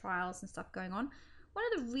definitely trials and stuff going on. One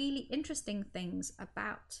of the really interesting things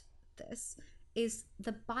about this is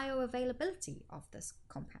the bioavailability of this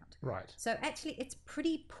compound. Right. So actually, it's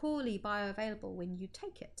pretty poorly bioavailable when you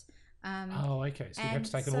take it. Okay. So you have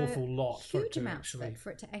to take an awful lot for it to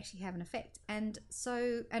actually have an effect. And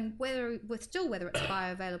so, and whether it's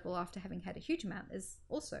bioavailable after having had a huge amount is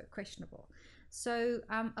also questionable. So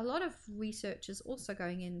a lot of research is also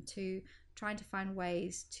going into trying to find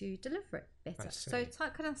ways to deliver it better. So it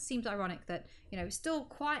kind of seems ironic that, still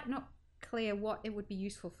quite not clear what it would be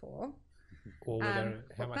useful for. Or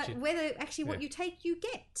whether what you take you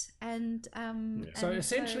get. And so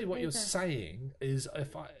essentially what you're saying is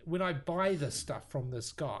when I buy this stuff from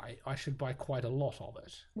this guy, I should buy quite a lot of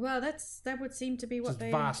it. Well, that would seem to be what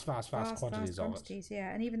they vast quantities of it.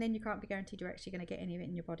 Yeah, and even then you can't be guaranteed you're actually going to get any of it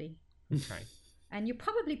in your body. Okay. And you're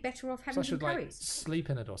probably better off having some curries. Sleep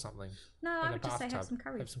in it or something. No, I would just say have some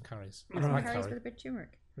curries. Have some curries. Have some curries with a bit of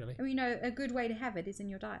turmeric. Really? I mean, a good way to have it is in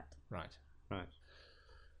your diet. Right.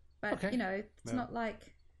 But, okay. It's not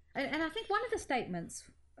like... And I think one of the statements,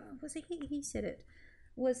 was it he said it,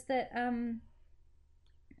 was that, was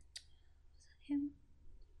it him?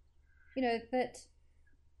 That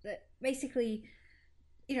basically,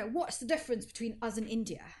 what's the difference between us and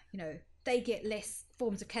India? They get less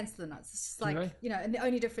forms of cancer than us. It's just like, and the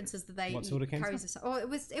only difference is that they what sort of cancer?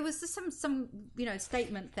 Curries. It was just some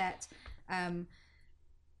statement that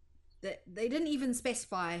that they didn't even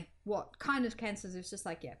specify what kind of cancers. It was just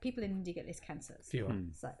like, people in India get less cancers. Fewer.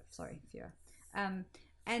 So, fewer.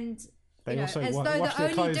 And they also wash their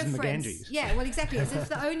clothes in the Ganges. Yeah, well, exactly. As if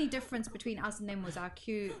the only difference between us and them was our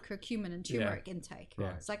curcumin and turmeric intake.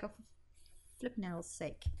 Yeah. It's like a flipping hell's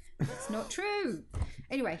sake. It's not true.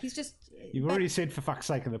 Anyway, he's just... You've already said for fuck's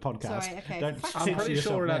sake in the podcast. Sorry, okay. I'm pretty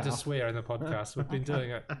sure we're allowed to swear in the podcast. We've been doing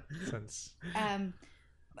it since...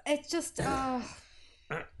 It's just...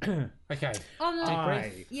 Okay.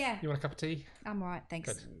 Yeah. You want a cup of tea? I'm all right,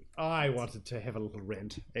 thanks. Good. I wanted to have a little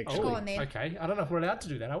rant, actually. Go on then. Okay. I don't know if we're allowed to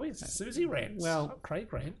do that, are we? It's Siouxsie Rants. Well,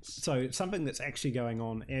 Craig Rants. So something that's actually going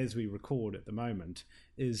on as we record at the moment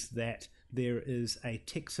is that there is a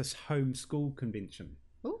Texas homeschool convention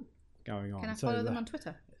going on. Can I follow them on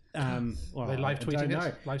Twitter? Well, They live I tweeting don't it?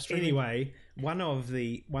 know. Live streaming? Anyway, one of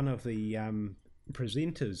the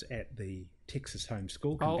presenters at the Texas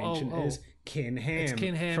Homeschool Convention is Ken Ham,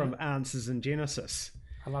 Ken Ham from Answers in Genesis.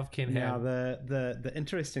 I love Ken Now, Ham. the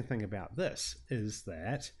interesting thing about this is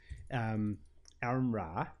that Aaron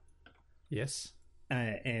Ra Yes.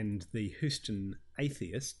 and the Houston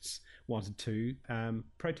atheists wanted to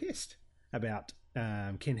protest about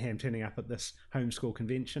Ken Ham turning up at this homeschool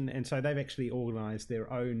convention, and so they've actually organised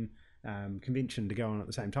their own convention to go on at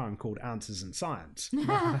the same time called Answers in Science.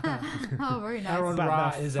 Oh, very nice. Aaron But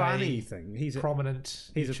Ra the is funny a thing, he's a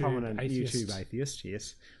prominent YouTube atheist,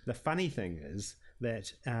 yes. The funny thing is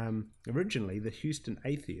that originally the Houston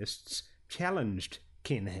atheists challenged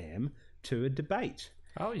Ken Ham to a debate.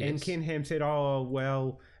 Oh, yes. And Ken Ham said, "Oh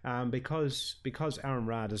well, because Aaron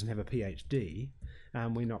Ra doesn't have a PhD,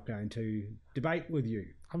 we're not going to debate with you."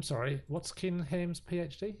 I'm sorry, what's Ken Ham's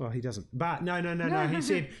PhD? Well, he doesn't. But no. He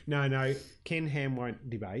said, no. Ken Ham won't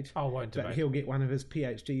debate. Oh, won't debate. But he'll get one of his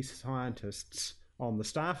PhD scientists on the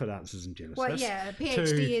staff at Answers in Genesis. Well, yeah, a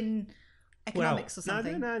PhD in economics or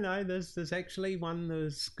something. No. There's actually one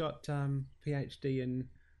that's got PhD in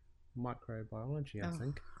microbiology, I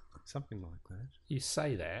think. Something like that. You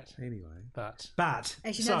say that, Anyway. but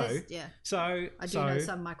Actually, so, no, this, so I do know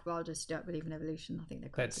some microbiologists don't believe in evolution. I think they're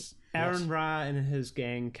crazy. Aaron Ra and his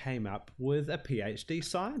gang came up with a PhD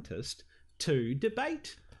scientist to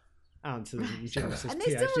debate Answers in Genesis And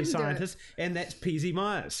they still PhD wouldn't do scientist, and that's Peasy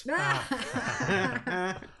Myers.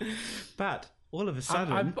 But all of a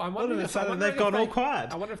sudden, they've gone all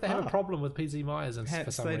quiet. I wonder if they have a problem with PZ Myers and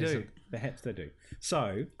for some reason. Perhaps they do.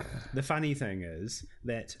 So the funny thing is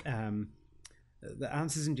that the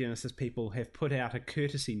Answers in Genesis people have put out a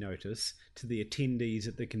courtesy notice to the attendees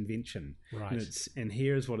at the convention. Right. And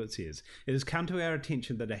here is what it says. It has come to our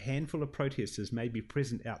attention that a handful of protesters may be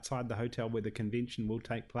present outside the hotel where the convention will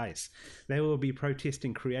take place. They will be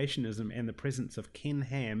protesting creationism and the presence of Ken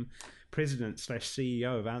Ham,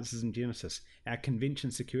 President/CEO of Answers in Genesis. Our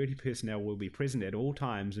convention security personnel will be present at all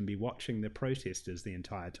times and be watching the protesters the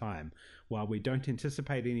entire time. While we don't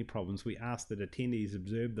anticipate any problems, we ask that attendees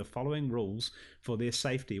observe the following rules for their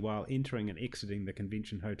safety while entering and exiting the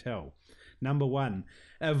convention hotel. Number 1,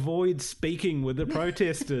 avoid speaking with the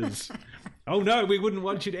protesters. Oh no, we wouldn't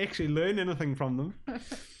want you to actually learn anything from them.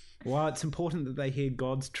 While it's important that they hear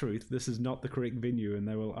God's truth, this is not the correct venue,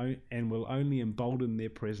 and will only embolden their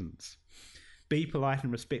presence. Be polite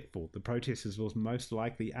and respectful. The protesters will most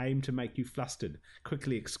likely aim to make you flustered.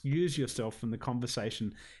 Quickly excuse yourself from the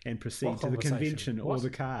conversation and proceed to the convention or the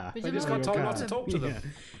car. They just got told not to talk to them.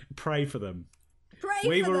 Pray for them.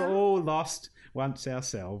 We were all lost once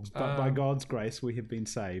ourselves, but by God's grace we have been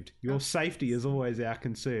saved. Your safety is always our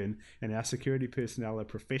concern, and our security personnel are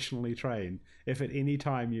professionally trained. If at any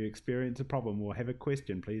time you experience a problem or have a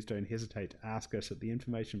question, please don't hesitate to ask us at the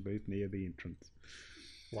information booth near the entrance.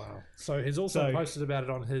 Wow. So he's also posted about it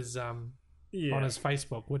on his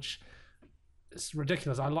Facebook, which is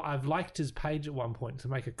ridiculous. I've liked his page at one point to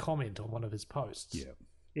make a comment on one of his posts. Yeah.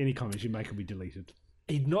 Any comments you make will be deleted.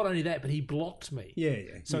 Not only that, but he blocked me. Yeah.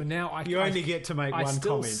 So now I only get to make one comment. I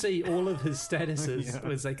still see all of his statuses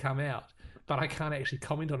as they come out, but I can't actually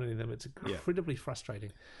comment on any of them. It's incredibly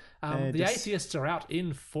frustrating. The atheists are out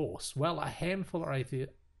in force. Well, a handful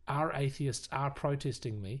are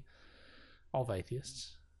protesting me, of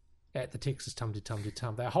atheists, at the Texas Tum Tum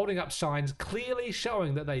Tum. They're holding up signs clearly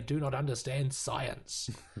showing that they do not understand science.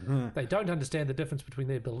 They don't understand the difference between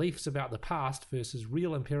their beliefs about the past versus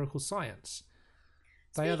real empirical science.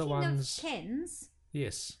 They are the ones. Speaking of Kens,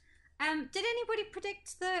 yes. Did anybody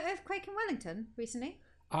predict the earthquake in Wellington recently?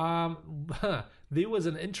 There was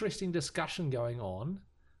an interesting discussion going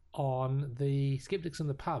on the Skeptics in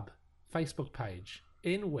the Pub Facebook page,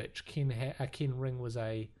 in which Ken Ring was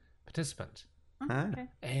a participant. Oh, okay.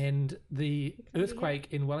 And the earthquake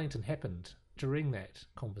in Wellington happened during that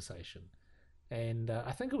conversation. And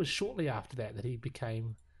I think it was shortly after that he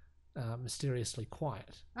became mysteriously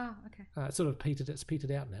quiet. Oh, okay. It's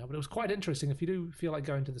petered out now, but it was quite interesting. If you do feel like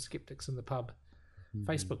going to the Skeptics in the Pub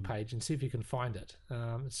Facebook page and see if you can find it.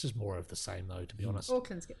 It's just more of the same, though, to be honest.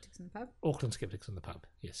 Auckland Skeptics in the Pub. Auckland Skeptics in the Pub,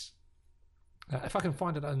 yes. If I can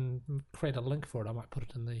find it and create a link for it, I might put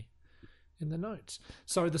it in the notes.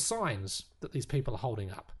 So the signs that these people are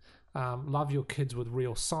holding up: love your kids with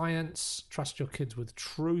real science, trust your kids with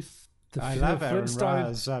truth. I love Aaron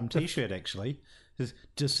Ra's T-shirt, actually.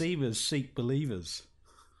 Deceivers seek believers.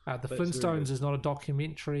 The Flintstones is not a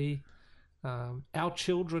documentary. Our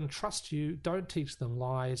children trust you. Don't teach them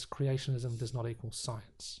lies. Creationism does not equal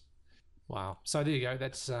science. Wow. So there you go.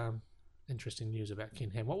 That's interesting news about Ken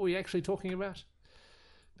Ham. What were we actually talking about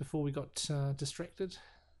before we got distracted?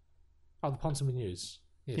 Oh, the Ponsonby News.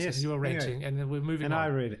 Yes, Yes, and you were there you go. ranting, and then we're moving And on. I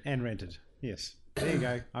read and rented. Yes. There you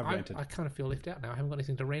go. I've rented. I kind of feel left out now. I haven't got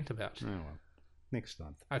anything to rant about. Oh, well. Next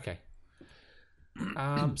month. Okay.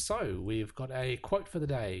 So we've got a quote for the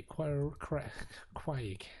day.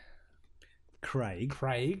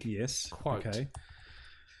 Craig. Yes. Quote. Okay.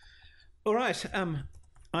 All right.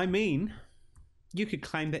 I mean, you could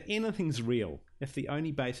claim that anything's real if the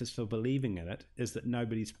only basis for believing in it is that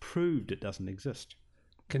nobody's proved it doesn't exist.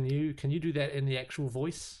 Can you do that in the actual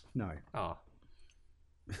voice? No. Oh,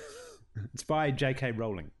 It's by J.K.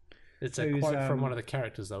 Rowling. it's a Who's, quote from one of the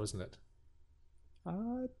characters, though, isn't it?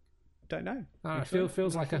 I don't know. No, it Actually,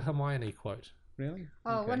 feels like a Hermione quote. Really?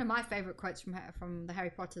 Oh, Okay. one of my favourite quotes from the Harry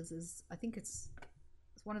Potters is, I think it's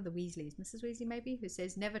one of the Weasleys, Mrs. Weasley maybe, who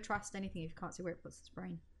says, "Never trust anything if you can't see where it puts its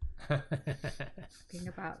brain." Talking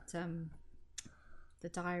about the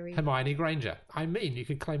diary. Hermione Granger. I mean, you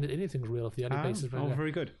could claim that anything's real if the only basis for it.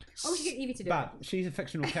 very good. Oh, we should get Evie to do But it. she's a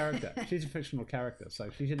fictional character. She's a fictional character, so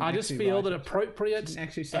she didn't. I just actually feel write that it. appropriate She didn't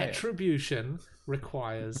actually say it. attribution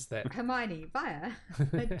requires that. Hermione via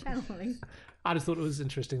channeling. I just thought it was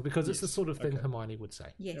interesting because it's the sort of thing Hermione would say.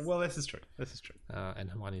 Yes. Well, this is true. This is true. And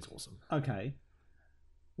Hermione's awesome. Okay.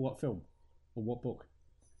 What film or what book?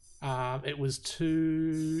 It was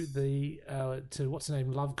to what's the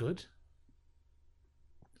name, Lovegood,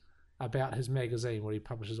 about his magazine where he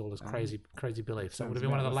publishes all his crazy beliefs. So it would have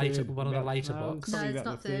been one of the later books. No, Probably it's about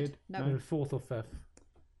not the third. No, Maybe fourth or fifth.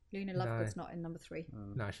 Luna Lovegood's not in number 3.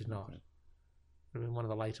 No, she's not. It would have been one of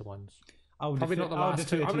the later ones. I'll Probably not the last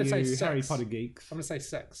two. defer I'm going to say you, 6. Harry Potter geeks. I'm going to say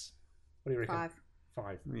 6. What do you reckon?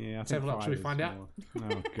 5. Yeah, Let's have a look. Should we find out?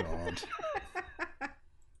 Oh God.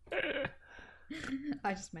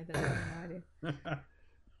 I just made that up. No idea.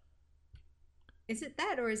 Is it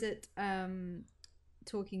that, or is it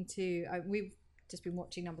talking to? We've just been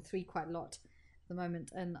watching number 3 quite a lot at the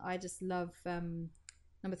moment, and I just love number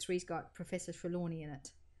 3's got Professor Trelawney in it.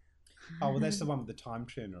 Oh well, that's the one with the time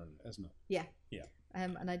turner, in it, isn't it? Yeah. Yeah.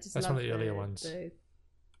 And I just That's love one of the earlier ones. The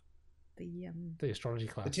The astrology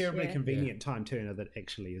class. The terribly Yeah. convenient time turner that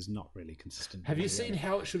actually is not really consistent. Have you with the seen other.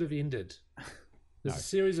 how it should have ended? There's No. a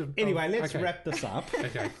series of. Anyway, let's okay. wrap this up.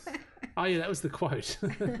 Okay. Oh yeah, that was the quote.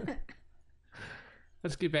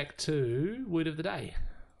 Let's get back to word of the day.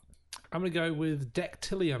 I'm going to go with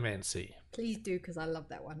dactyliomancy. Please do, because I love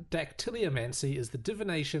that one. Dactyliomancy is the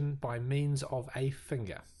divination by means of a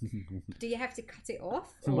finger. Do you have to cut it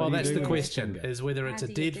off? So or- Well, do you that's do the with question: finger? is whether How it's a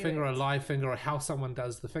do you dead do finger, or a it? live finger, or how someone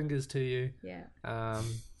does the fingers to you. Yeah.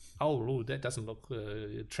 That doesn't look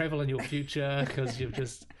travel in your future because you've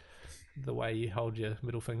just the way you hold your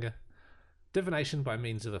middle finger. Divination by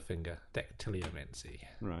means of a finger, dactyliomancy.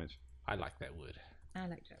 Right. I like that word. I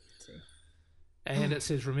like that too. And it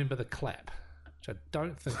says remember the clap, which I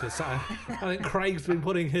don't think is. I think Craig's been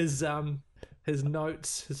putting his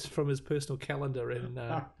notes from his personal calendar in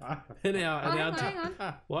our Hang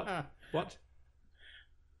on. What?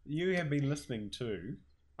 You have been listening to.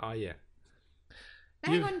 Oh yeah.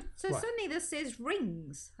 Hang You- on. So what? suddenly this says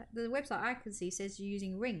rings. The website I can see says you're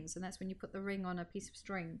using rings, and that's when you put the ring on a piece of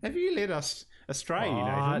string. Have you led us astray, Nathan?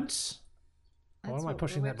 What? Why That's am I what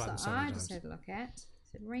pushing the that button website so many I times? just had a look at. It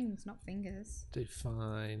said rings, not fingers.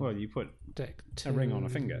 Define. Well, you put dactyl- a ring on a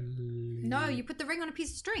finger. No, you put the ring on a piece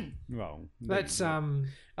of string. well. That's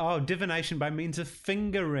Oh, divination by means of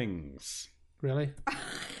finger rings. really.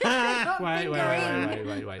 Not Wait.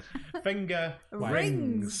 fingering. Finger Rings,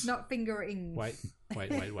 rings. not fingering. Wait.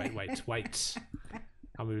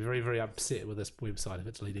 I'm gonna be very, very upset with this website if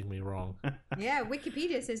it's leading me wrong. Yeah,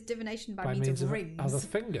 Wikipedia says divination by means of rings. of a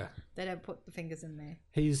finger. They don't put the fingers in there.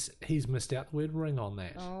 He's missed out the word ring on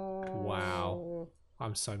that. Oh. Wow.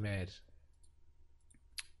 I'm so mad.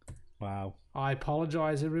 Wow. I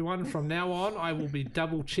apologise, everyone. From now on, I will be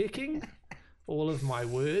double checking all of my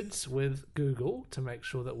words with Google to make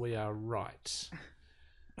sure that we are right.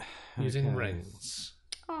 Using Okay. rings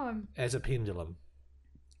Oh, as a pendulum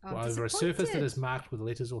I'm over a surface that disappointed. is marked with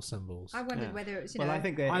letters or symbols. I wondered Yeah. whether it was, Well, I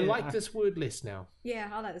think that I like this word less now. Yeah,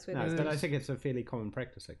 I like this word. No, but I think it's a fairly common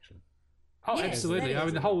practice, actually. Oh, Yes, absolutely. that I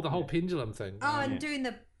is. mean, the whole pendulum thing. Oh, and Yeah. doing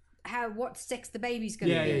what sex the baby's going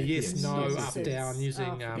to Yeah, be. yes, Yes. no, Yes. up, down, using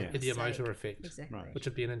Oh, for goodness idiomotor sake. effect, Exactly. Right. which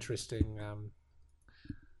would be an interesting.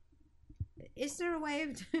 Is there a way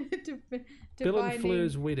of Bill defining and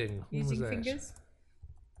Fleur's wedding. When was using that? fingers?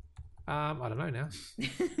 I don't know now.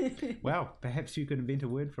 Well, perhaps you could invent a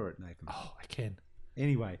word for it, Nathan. Oh, I can.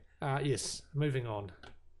 Anyway. Yes, moving on.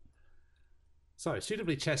 So,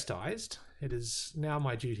 suitably chastised, it is now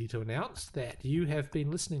my duty to announce that you have been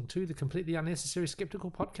listening to the Completely Unnecessary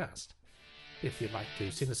Skeptical podcast. If you'd like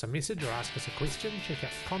to send us a message or ask us a question, check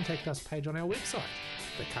out the Contact Us page on our website,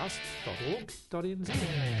 thecast.org.nz.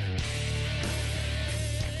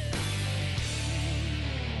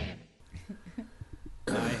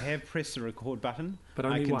 I have pressed the record button. But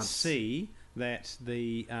only I can once. see that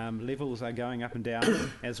the levels are going up and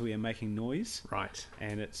down as we are making noise. Right.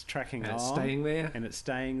 And it's tracking And it's along. staying there? And it's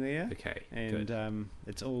staying there. Okay, And good.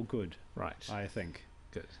 it's all good, Right. I think.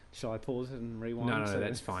 Good. Shall I pause it and rewind? No,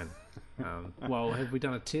 that's fine. Well, have we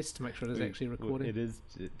done a test to make sure it is actually recording? It is.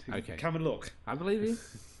 Okay. Come and look. I believe you.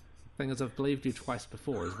 Thing is, I've believed you twice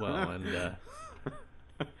before as well, and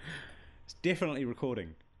It's definitely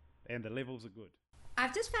recording. And the levels are good.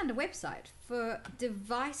 I've just found a website for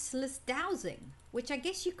deviceless dowsing, which I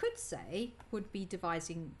guess you could say would be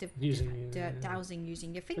dowsing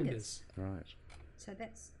using your fingers. fingers. Right. So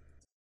that's